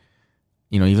and,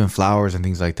 you know, even flowers and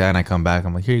things like that. And I come back,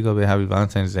 I'm like, here you go, babe, happy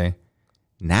Valentine's Day.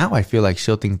 Now I feel like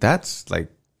she'll think that's like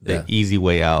the easy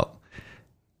way out.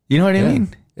 You know what I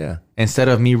mean? Yeah. Instead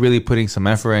of me really putting some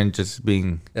effort and just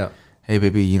being, hey,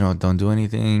 baby, you know, don't do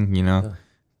anything, you know,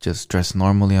 just dress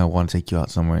normally. I want to take you out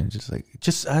somewhere. And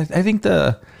I think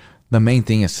the main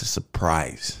thing is to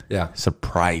surprise. Yeah.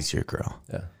 Surprise your girl.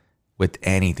 Yeah. With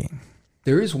anything.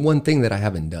 There is one thing that I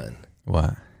haven't done.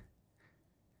 What?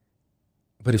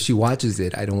 But if she watches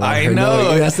it, I don't want her to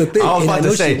know. That's the thing. I was about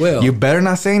to say, you better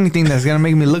not say anything that's going to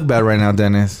make me look bad right now,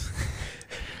 Dennis.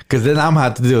 Because then I'm going to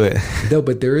have to do it. No,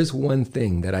 but there is one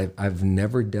thing that I've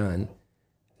never done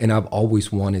and I've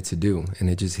always wanted to do. And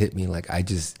it just hit me like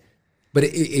but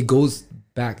it goes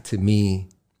back to me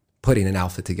putting an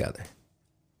outfit together.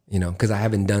 You know, because I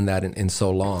haven't done that in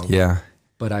so long. Yeah.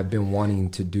 But I've been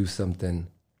wanting to do something.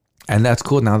 And that's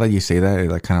cool. Now that you say that, it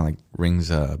like kind of like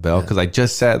rings a bell. Because I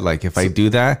just said like if I do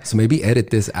that, so maybe edit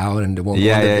this out and it won't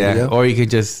go on the video. Or you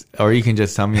can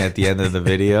just tell me at the end of the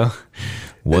video,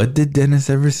 what did Dennis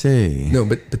ever say? No,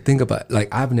 but think about it.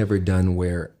 Like I've never done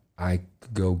where I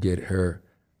go get her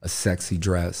a sexy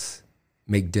dress,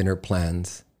 make dinner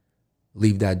plans,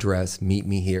 leave that dress, meet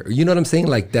me here. You know what I'm saying?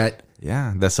 Like that.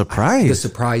 Yeah, the surprise. The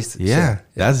surprise. Yeah,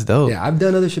 that's dope. Yeah, I've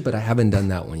done other shit, but I haven't done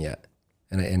that one yet.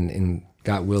 And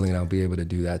God willing, I'll be able to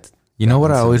do that. You know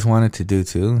what I always wanted to do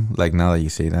too? Like now that you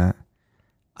say that,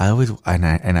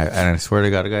 I swear to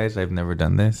God, guys, I've never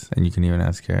done this, and you can even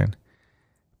ask Karen.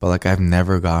 But like, I've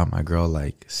never got my girl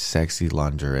like sexy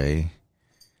lingerie,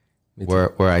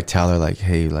 where I tell her like,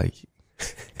 hey, like,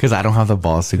 because I don't have the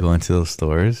balls to go into those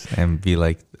stores and be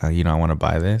like, I want to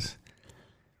buy this,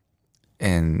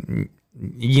 and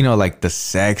like the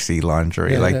sexy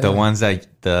lingerie, the ones that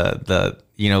the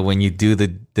when you do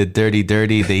the dirty,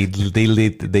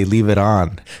 they leave it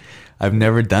on. I've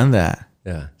never done that.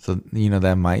 Yeah. So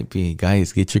that might be,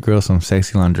 guys, get your girl some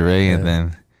sexy lingerie and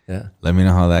then. Yeah. Let me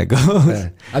know how that goes. Yeah.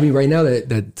 I mean, right now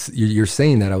that you're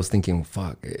saying that, I was thinking,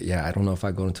 fuck, yeah, I don't know if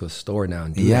I go into a store now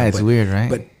and do that. It's weird, right?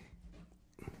 But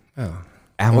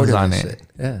Amazon it. Shit.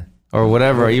 Yeah. Or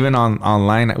whatever, or even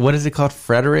online. What is it called?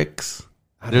 Frederick's?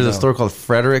 There's a store called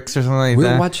Frederick's or something like that. We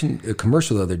were watching a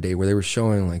commercial the other day where they were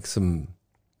showing like some,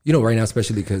 right now,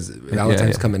 especially because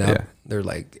Valentine's coming out, they're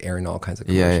like airing all kinds of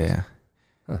commercials. Yeah.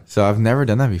 Huh. So I've never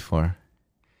done that before.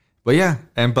 But yeah,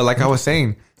 but like I was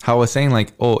saying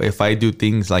like, oh, if I do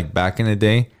things like back in the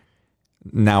day,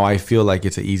 now I feel like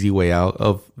it's an easy way out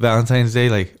of Valentine's Day.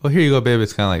 Like, oh, here you go, babe.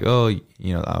 It's kind of like,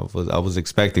 oh, I was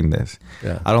expecting this.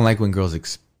 Yeah. I don't like when girls,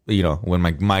 when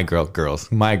my girl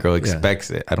expects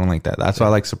it. I don't like that. That's why I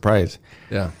like surprise.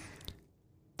 Yeah.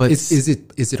 But is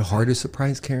it hard to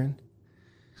surprise Karen?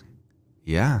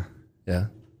 Yeah. Yeah.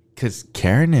 Because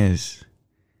Karen has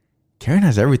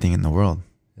everything in the world.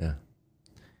 Yeah.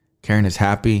 Karen is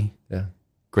happy. Yeah.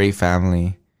 Great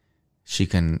family. She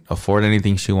can afford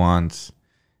anything she wants.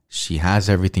 She has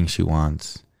everything she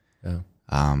wants. Yeah.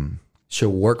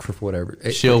 She'll work for whatever.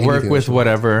 She'll work with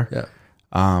whatever.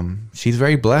 Yeah. She's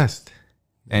very blessed,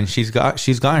 and she's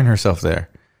gotten herself there.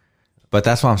 But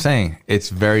that's what I'm saying. It's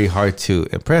very hard to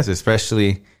impress,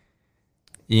 especially,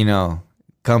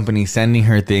 companies sending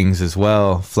her things as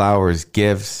well, flowers,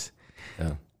 gifts.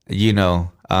 Yeah.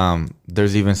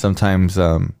 There's even sometimes we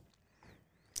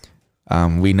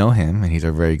know him, and he's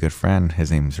a very good friend. His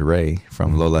name's Ray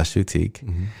from Lola Boutique.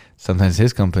 Mm-hmm. Sometimes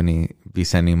his company be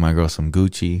sending my girl some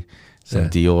Gucci, some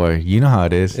Dior. You know how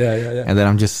it is. Yeah. And then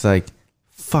I'm just like,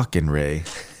 fucking Ray.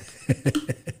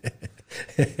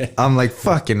 I'm like,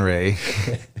 fucking Ray.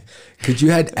 Could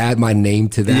you add my name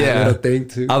to that little thing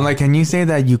too? I'm like, can you say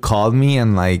that you called me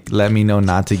and like let me know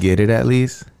not to get it at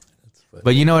least?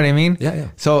 But you know what I mean? Yeah.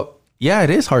 So it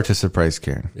is hard to surprise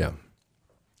Karen. Yeah.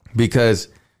 Because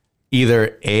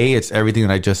either A, it's everything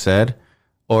that I just said,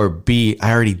 or B,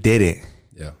 I already did it.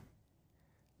 Yeah.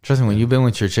 Trust me, when you've been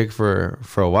with your chick for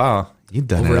a while, you've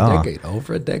done it all.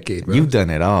 Over a decade, bro. You've done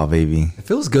it all, baby. It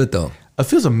feels good though. It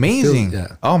feels amazing.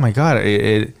 Oh my God.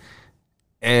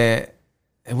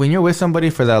 When you're with somebody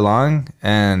for that long,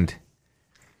 and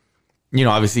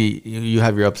obviously you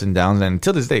have your ups and downs, and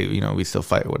until this day, we still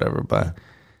fight or whatever, but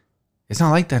it's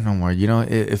not like that no more.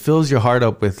 It fills your heart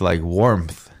up with like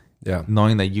warmth. Yeah.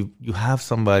 Knowing that you have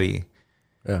somebody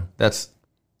that's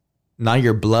not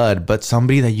your blood, but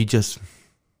somebody that you just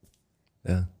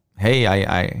hey,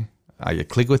 I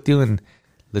click with you, and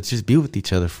let's just be with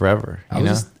each other forever. I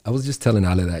was just telling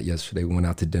Ale that yesterday. We went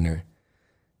out to dinner,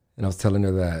 and I was telling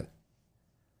her that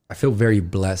I feel very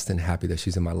blessed and happy that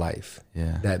she's in my life.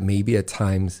 Yeah. That maybe at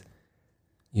times,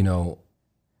 when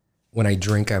I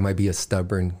drink, I might be a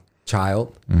stubborn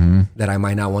child, that I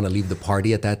might not want to leave the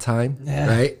party at that time. Yeah,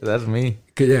 right? That's me.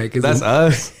 Cause that's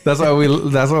us. That's why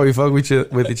we fuck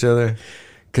with each other.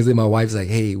 Because then my wife's like,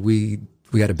 hey, we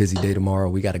got a busy day tomorrow.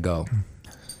 We got to go.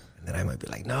 And then I might be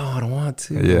like, no, I don't want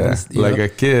to. Yeah, like a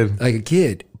kid. Like a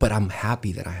kid. But I'm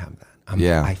happy that I have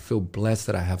that. I feel blessed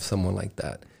that I have someone like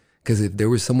that. Because if there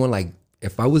was someone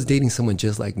if I was dating someone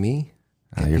just like me,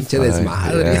 pinche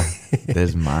desmadre. Que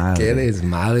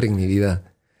desmadre en mi vida.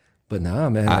 But nah,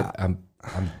 man,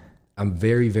 I'm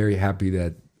very, very happy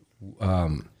that,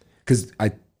 because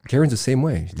Karen's the same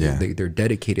way. They're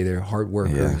dedicated. They're hard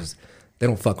workers. Yeah. They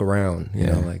don't fuck around. You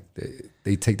know, like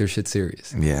they take their shit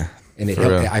serious. Yeah, and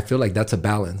I feel like that's a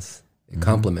balance. It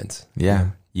complements. Yeah,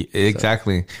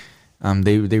 exactly.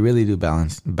 They really do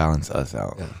balance us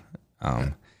out.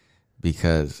 Yeah.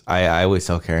 Because I always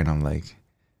tell Karen, I'm like,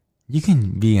 you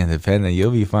can be independent.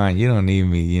 You'll be fine. You don't need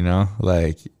me.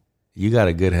 Like. You got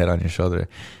a good head on your shoulder.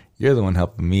 You're the one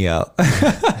helping me out.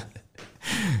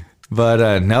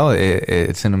 But no,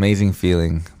 it's an amazing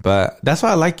feeling. But that's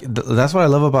what I like. That's what I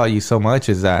love about you so much,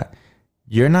 is that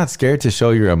you're not scared to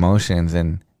show your emotions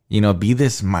and be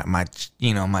this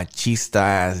machista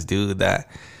ass dude that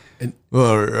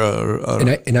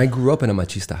And I grew up in a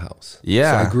machista house.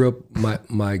 Yeah. So I grew up,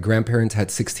 my grandparents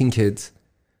had 16 kids,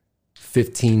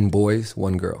 15 boys,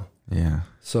 1 girl. Yeah.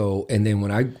 So, and then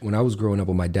when I was growing up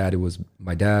with my dad, it was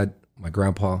my dad, my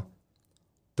grandpa,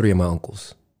 3 of my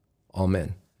uncles, all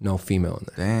men, no female in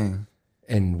there. Dang.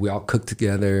 And we all cooked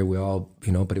together. We all,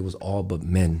 but it was all but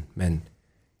men.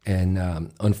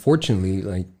 And unfortunately,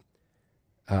 like,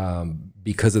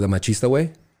 because of the machista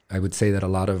way, I would say that a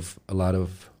lot of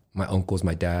my uncles,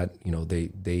 my dad,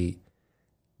 they've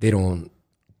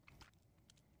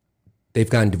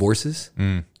gotten divorces,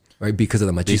 right? Because of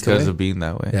the machista way. Because of being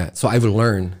that way. Yeah. So I've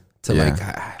learned to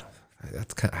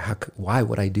that's kind of, why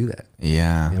would I do that?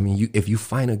 Yeah. I mean, if you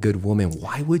find a good woman,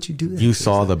 why would you do that? You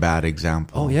saw the bad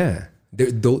example. Oh yeah.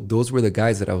 Those were the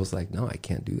guys that I was like, no, I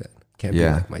can't do that. Can't be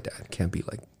like my dad. Can't be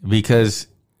like. Because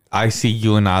I see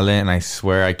you and Ale, and I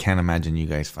swear I can't imagine you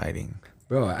guys fighting.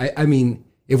 Bro, I mean,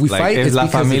 if we fight, if it's La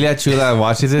Familia Chula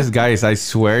watches this, guys, I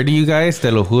swear to you guys, te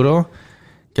lo juro,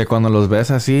 que cuando los ves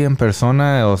así en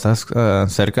persona o estás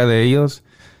cerca de ellos,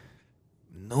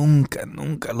 nunca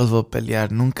los veo pelear.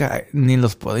 Nunca, ni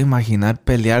los puedo imaginar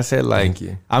pelearse. Like,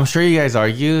 I'm sure you guys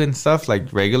argue and stuff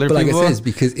like regular people. But like I said, it's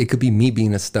because it could be me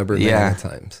being a stubborn man at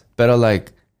times. Pero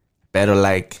like,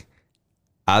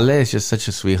 Ale is just such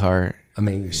a sweetheart.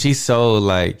 Amazing. She's so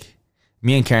like,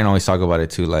 me and Karen always talk about it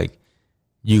too. Like,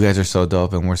 you guys are so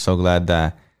dope, and we're so glad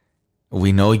that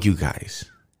we know you guys.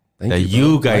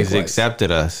 You guys Likewise.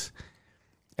 Accepted us.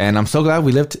 And I'm so glad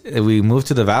we moved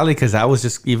to the Valley, because that was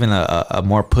just even a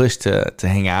more push to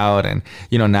hang out. And,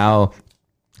 now,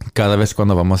 cada vez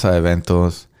cuando vamos a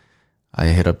eventos, I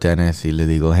hit up Dennis y le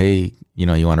digo, hey, you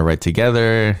want to ride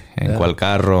together? En cuál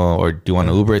carro? Or do you want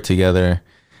to Uber it together?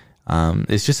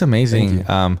 It's just amazing.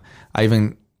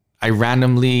 I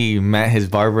randomly met his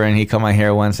barber, and he cut my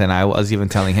hair once, and I was even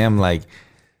telling him, like,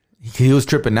 he was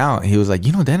tripping out. He was like,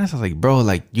 Dennis? I was like, bro,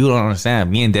 like, you don't understand.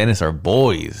 Me and Dennis are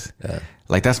boys. Yeah.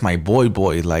 Like, that's my boy.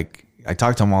 Like, I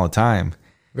talk to him all the time.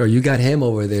 Bro, you got him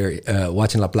over there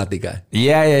watching La Plática.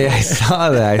 Yeah. I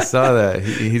saw that.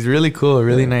 He's really cool.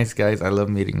 Really nice guys. I love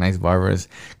meeting nice barbers,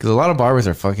 because a lot of barbers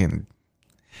are fucking...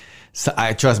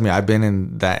 trust me, I've been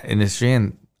in that industry,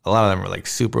 and a lot of them are like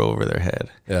super over their head.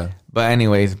 Yeah. But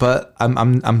anyways,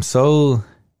 I'm so...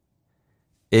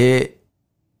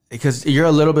 Because you're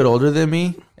a little bit older than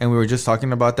me, and we were just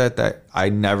talking about that I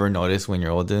never noticed when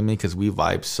you're older than me, because we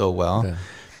vibe so well. Yeah.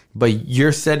 But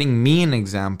you're setting me an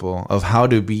example of how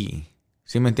to be.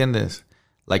 ¿Sí me entiendes?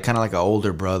 Like, kind of like an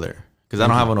older brother. Because I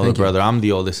don't have an older brother. I'm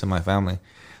the oldest in my family.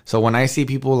 So when I see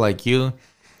people like you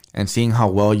and seeing how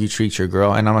well you treat your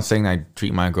girl, and I'm not saying I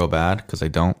treat my girl bad, because I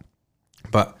don't.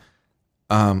 But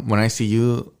when I see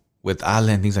you with Ale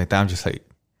and things like that, I'm just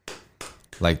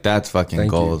like that's fucking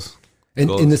goals.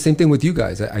 And the same thing with you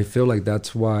guys. I feel like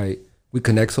that's why we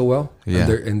connect so well. Yeah.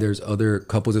 And there's other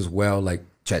couples as well, like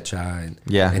Checha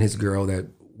and his girl, that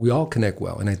we all connect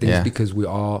well. And I think it's because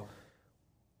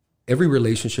every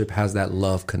relationship has that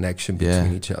love connection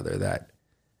between each other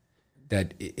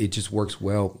that it just works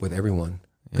well with everyone,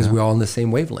 because we're all in the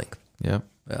same wavelength. Yep.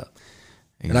 Yeah.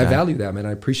 Exactly. And I value that, man.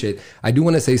 I appreciate it. I do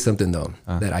want to say something though,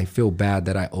 that I feel bad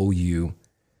that I owe you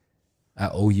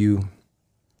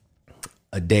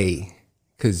a day,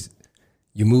 because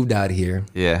you moved out here.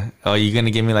 Yeah. Oh, you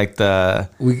gonna give me like the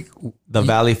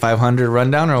Valley 500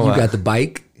 rundown, or what? You got the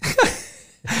bike.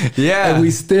 Yeah. And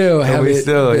we still have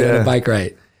a bike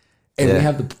ride.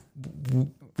 And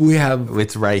we have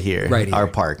it's right here. Our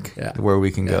park where we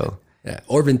can go. Yeah.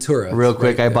 Or Ventura. Real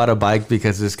quick, I bought a bike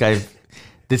because this guy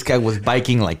was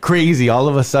biking like crazy. All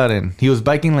of a sudden, he was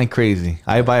biking like crazy.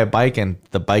 I buy a bike and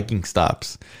the biking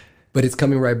stops. But it's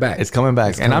coming right back. It's coming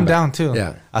back. And I'm down too.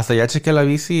 Yeah. Hasta ya chequé la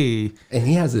bici. And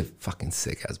he has a fucking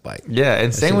sick ass bike. Yeah.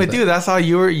 And same with you. That's how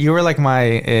you were like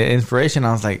my inspiration.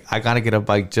 I was like, I got to get a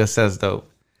bike just as dope.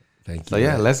 Thank you. So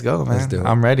yeah, let's go, man. Let's do it.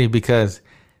 I'm ready, because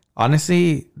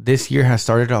honestly, this year has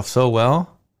started off so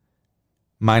well.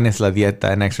 Minus la dieta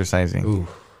and exercising. Ooh.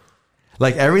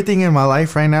 Like, everything in my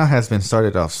life right now has been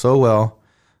started off so well.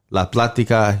 La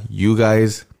Plática, you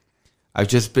guys. I've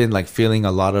just been like feeling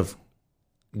a lot of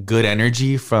good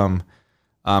energy from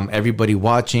everybody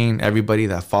watching, everybody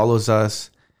that follows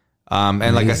us.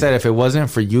 And like I said, if it wasn't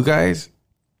for you guys,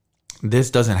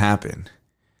 this doesn't happen.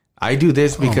 I do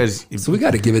this because... So we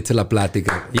got to give it to La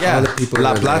Plática. Yeah,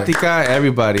 La Plática,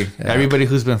 everybody. Yeah. Everybody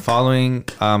who's been following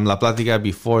La Plática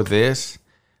before this,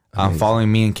 following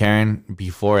me and Karen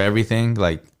before everything,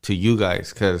 like, to you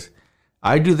guys. Because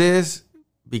I do this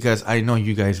because I know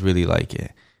you guys really like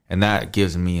it. And that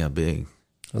gives me a big...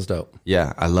 That's dope.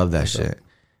 Yeah, I love that shit.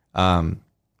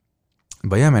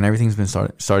 But yeah, man, everything's been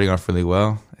starting off really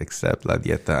well, except La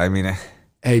Dieta. I mean,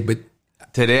 hey, but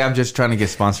today I'm just trying to get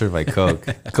sponsored by Coke.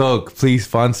 Coke, please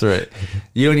sponsor it.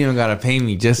 You don't even gotta pay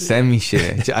me. Just send me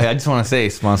shit. I just want to say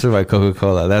sponsored by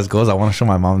Coca-Cola. That's goals. I want to show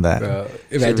my mom that.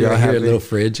 Imagine right here, a little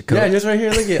fridge. Coke. Yeah, just right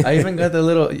here. Look at. I even got the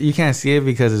little. You can't see it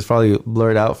because it's probably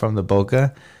blurred out from the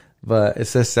bokeh, but it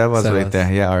says Sebas right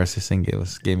there. Yeah, our assistant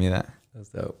gave me that. That's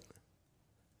dope.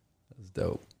 That's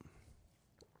dope.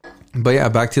 But yeah,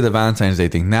 back to the Valentine's Day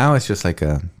thing. Now it's just like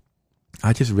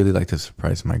I just really like to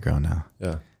surprise my girl now.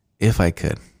 Yeah. If I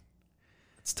could.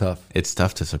 It's tough. It's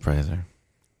tough to surprise her.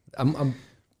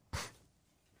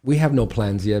 We have no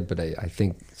plans yet, but I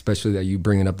think, especially that you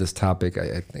bringing up this topic,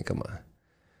 I think I'm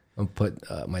gonna put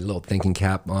my little thinking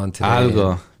cap on today. I'll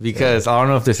go. Because I don't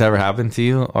know if this ever happened to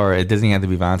you, or it doesn't have to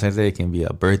be Valentine's Day. It can be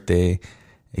a birthday.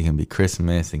 It can be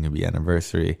Christmas. It can be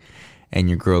anniversary. And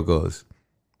your girl goes,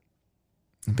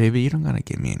 baby, you don't gotta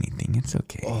give me anything. It's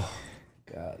okay. Oh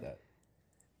God,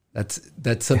 that's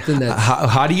something that.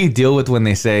 How do you deal with when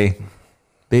they say,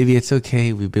 baby, it's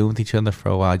okay. We've been with each other for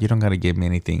a while. You don't gotta give me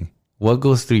anything. What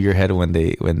goes through your head when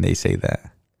they say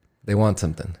that? They want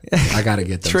something. I gotta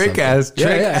get them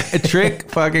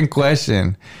trick fucking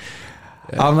question.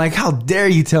 Yeah. I'm like, how dare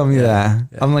you tell me that?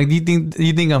 Yeah. I'm like, do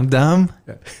you think I'm dumb?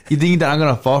 Yeah. You think that I'm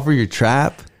gonna fall for your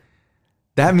trap?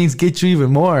 That means get you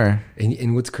even more.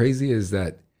 And what's crazy is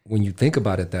that when you think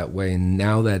about it that way, and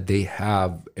now that they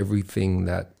have everything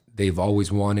that they've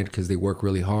always wanted because they work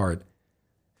really hard,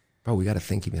 bro, we got to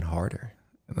think even harder.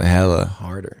 Hella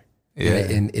harder. Yeah.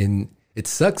 And it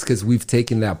sucks because we've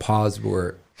taken that pause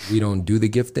where we don't do the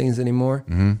gift things anymore.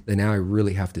 Mm-hmm. Then now I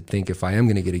really have to think, if I am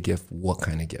going to get a gift, what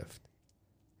kind of gift?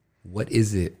 What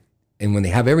is it? And when they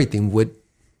have everything, what?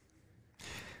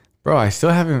 Bro, I still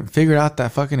haven't figured out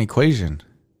that fucking equation.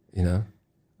 You know?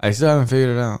 I still haven't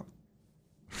figured it out.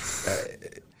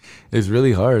 It's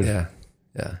really hard. Yeah.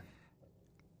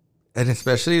 And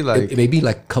especially like... Maybe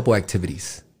like a couple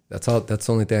activities. That's all. That's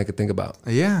the only thing I could think about.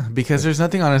 Yeah, because there's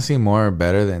nothing honestly more or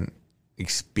better than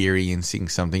experiencing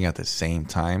something at the same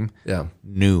time. Yeah.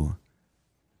 New.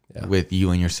 Yeah. With you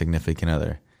and your significant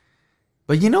other.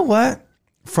 But you know what?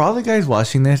 For all the guys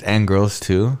watching this, and girls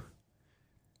too,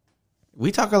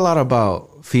 we talk a lot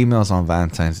about females on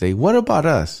Valentine's Day. What about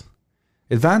us?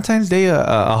 Is Valentine's Day a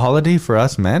holiday for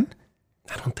us men?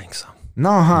 I don't think so.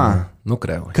 No, huh? No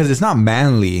creo. Because it's not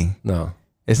manly. No.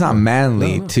 It's not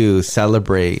manly to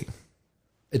celebrate.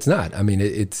 It's not. I mean,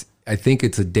 it's. I think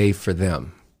it's a day for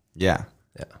them. Yeah.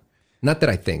 Not that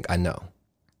I think. I know.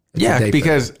 It's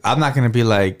because I'm not going to be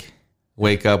like,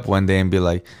 wake up one day and be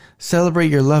like,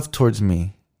 celebrate your love towards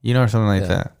me. You know, or something like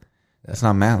that. That's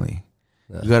not manly.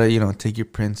 You got to, take your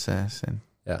princess and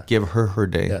give her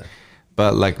day. Yeah.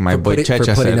 But like my boy Checha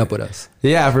said. For putting up with us.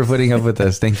 Yeah, for putting up with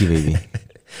us. Thank you, baby.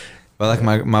 But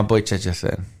like my boy Checha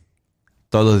said,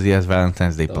 todos los días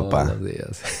Valentine's Day, papá.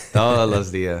 Todos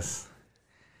los días.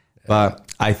 But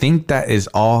I think that is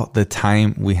all the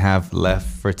time we have left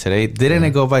for today. Didn't it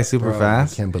go by super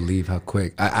fast? I can't believe how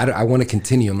quick. I want to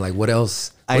continue. I'm like, what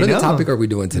else? What other topic are we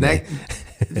doing today?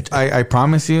 I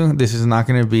promise you, this is not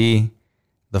going to be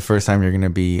the first time you're going to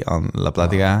be on La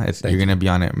Platica. You're going to be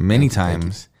on it many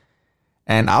times.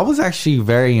 And I was actually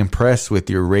very impressed with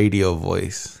your radio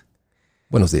voice.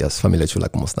 Buenos días, familia chula,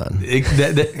 ¿cómo están?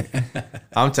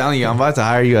 I'm telling you, I'm about to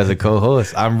hire you as a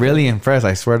co-host. I'm really impressed.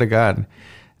 I swear to God.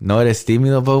 No eres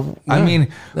tímido, but I mean,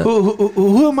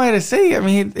 who am I to say? I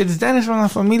mean, it's Dennis from La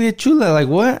Familia Chula. Like,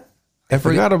 what? I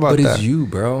forgot about that. But it's you,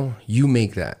 bro. You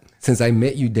make that. Since I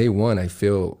met you day one, I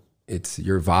feel it's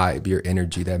your vibe, your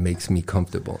energy that makes me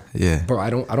comfortable. Yeah, bro.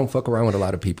 I don't fuck around with a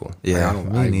lot of people. Yeah,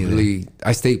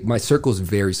 I stay. My circle's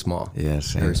very small. Yeah,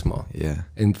 same. Very small. Yeah,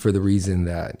 and for the reason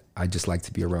that I just like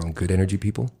to be around good energy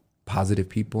people, positive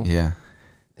people. Yeah,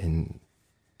 and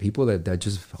people that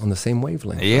just on the same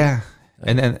wavelength. Yeah.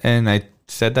 And I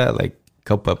said that like a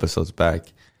couple episodes back.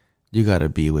 You got to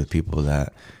be with people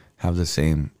that have the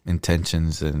same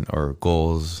intentions or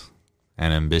goals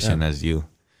and ambition as you,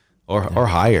 or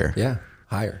higher. Yeah,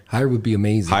 higher would be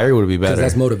amazing. Higher would be better.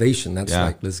 Because that's motivation. That's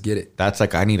like, let's get it. That's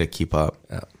like, I need to keep up.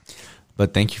 Yeah.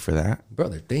 But thank you for that,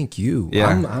 brother. Thank you. Yeah.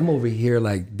 I'm over here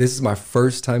like, this is my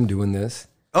first time doing this.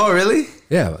 Oh, really?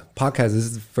 Yeah, podcast. This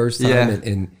is the first time. Yeah.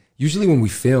 And usually when we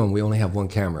film, we only have one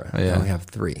camera. Yeah. We only have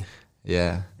 3.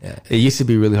 Yeah. It used to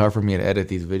be really hard for me to edit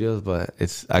these videos, but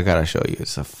I gotta show you,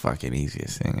 it's the fucking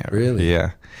easiest thing ever. Really?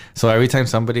 Yeah. So every time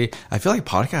I feel like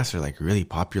podcasts are like really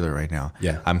popular right now.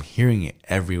 Yeah. I'm hearing it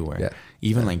everywhere. Yeah.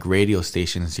 Even like radio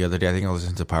stations. The other day, I think I was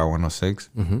listening to Power 106,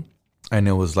 and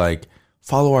it was like,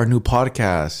 follow our new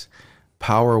podcast,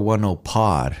 Power 10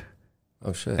 Pod.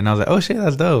 Oh shit. And I was like, oh shit,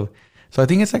 that's dope. So I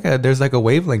think it's there's like a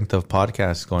wavelength of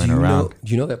podcasts going around.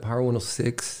 Do you know that Power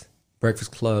 106,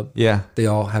 Breakfast Club? Yeah. They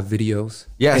all have videos.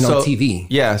 Yeah. And on TV.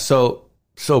 Yeah. So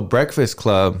Breakfast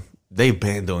Club, they've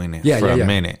been doing it for a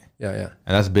minute. Yeah.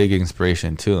 And that's big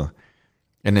inspiration too.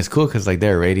 And it's cool because like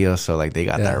they're radio, so like they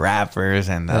got the rappers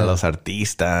and los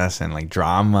artistas and like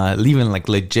drama, even like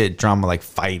legit drama, like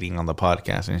fighting on the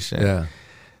podcast and shit. Yeah.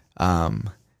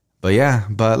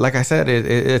 But like I said,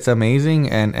 it's amazing,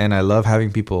 and I love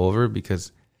having people over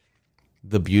because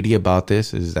the beauty about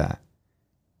this is that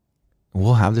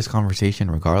we'll have this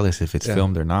conversation regardless if it's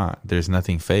filmed or not. There's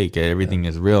nothing fake. Everything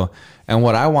is real. And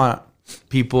what I want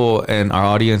people and our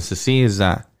audience to see is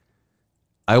that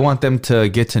I want them to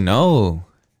get to know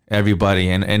everybody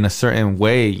in a certain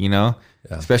way, you know,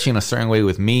 especially in a certain way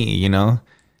with me, you know.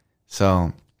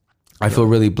 So I feel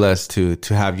really blessed to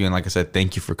have you. And like I said,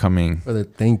 thank you for coming. Brother,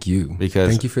 thank you.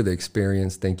 Thank you for the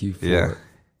experience. Thank you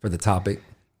for the topic.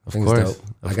 Of course.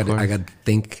 I got to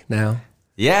think now.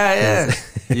 Yeah,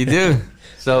 you do.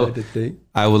 So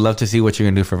I would love to see what you're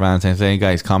going to do for Valentine's Day.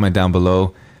 Guys, comment down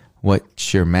below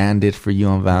what your man did for you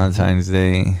on Valentine's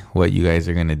Day, what you guys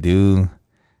are going to do,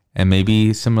 and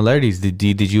maybe similarities.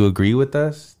 Did you agree with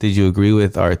us? Did you agree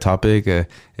with our topic,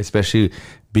 especially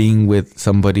being with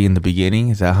somebody in the beginning?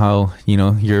 Is that how, you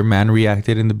know, your man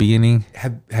reacted in the beginning?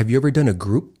 Have you ever done a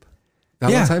group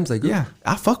Valentine's Day group? Yeah,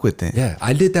 I fuck with it. Yeah,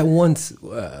 I did that once,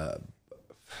 probably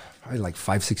like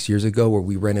 5-6 years ago, where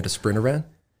we rented a Sprinter van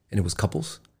and it was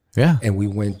couples. Yeah, and we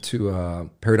went to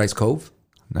Paradise Cove.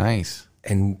 Nice.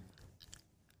 And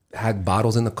had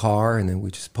bottles in the car, and then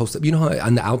we just posted. You know how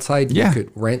on the outside you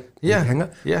could rent, hang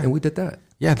out. Yeah, and we did that.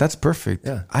 Yeah, that's perfect.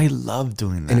 Yeah, I love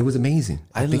doing that, and it was amazing.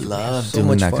 I love so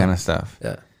doing that kind of stuff.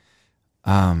 Yeah.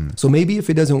 So maybe if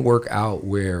it doesn't work out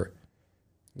where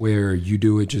you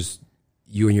do it just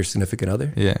you and your significant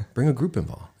other, bring a group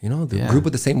involved. You know, the group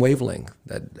with the same wavelength,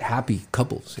 that happy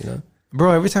couples. You know,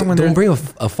 bro. Every time don't bring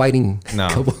a fighting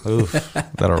couple. Oof,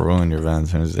 that'll ruin your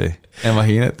Valentine's Day.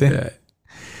 Imagínate.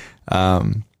 Yeah.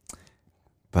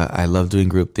 But I love doing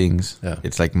group things. Yeah.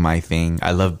 It's like my thing.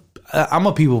 I'm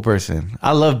a people person.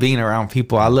 I love being around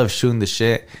people. I love shooting the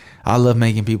shit. I love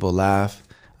making people laugh.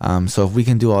 So if we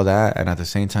can do all that and at the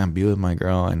same time be with my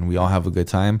girl and we all have a good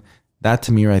time, that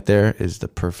to me right there is the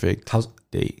perfect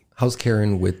date. How's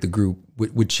Karen with the group?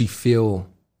 Would she feel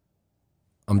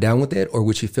I'm down with it? Or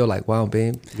would she feel like, wow,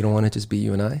 babe, you don't want to just be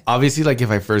you and I? Obviously, like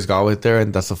if I first got with her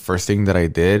and that's the first thing that I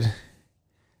did,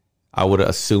 I would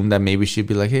assume that maybe she'd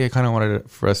be like, hey, I kind of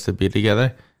wanted for us to be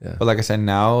together. Yeah. But like I said,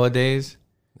 nowadays,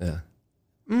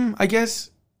 I guess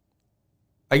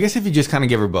if you just kind of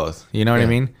give her both, you know what I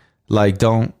mean? Like,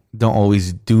 don't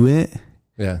always do it.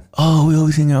 Yeah. Oh, we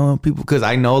always hang out with people. Because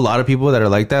I know a lot of people that are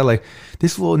like that. Like,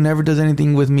 this fool never does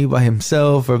anything with me by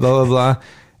himself or blah, blah, blah.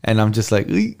 And I'm just like,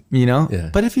 you know? Yeah.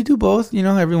 But if you do both, you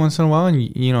know, every once in a while, and,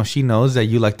 you know, she knows that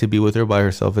you like to be with her by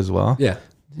herself as well. Yeah.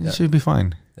 It should be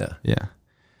fine. Yeah. Yeah.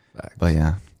 But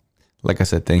yeah, like I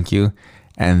said, thank you.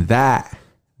 And that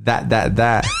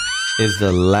is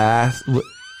the last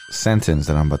sentence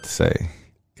that I'm about to say.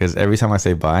 Because every time I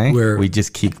say bye, we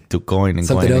just keep going and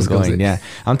going and going. Yeah.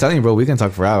 I'm telling you, bro, we can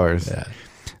talk for hours. Yeah.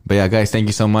 But yeah, guys, thank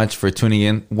you so much for tuning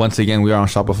in. Once again, we are on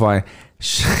Shopify.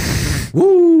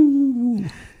 Woo!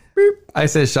 I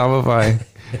said Shopify.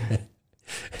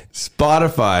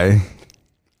 Spotify,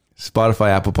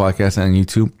 Apple Podcasts, and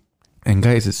YouTube. And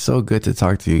guys, it's so good to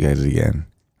talk to you guys again.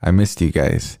 I missed you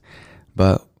guys.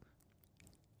 But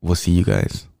we'll see you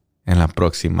guys en la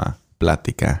próxima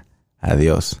plática.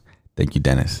 Adiós. Thank you,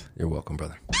 Dennis. You're welcome,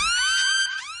 brother.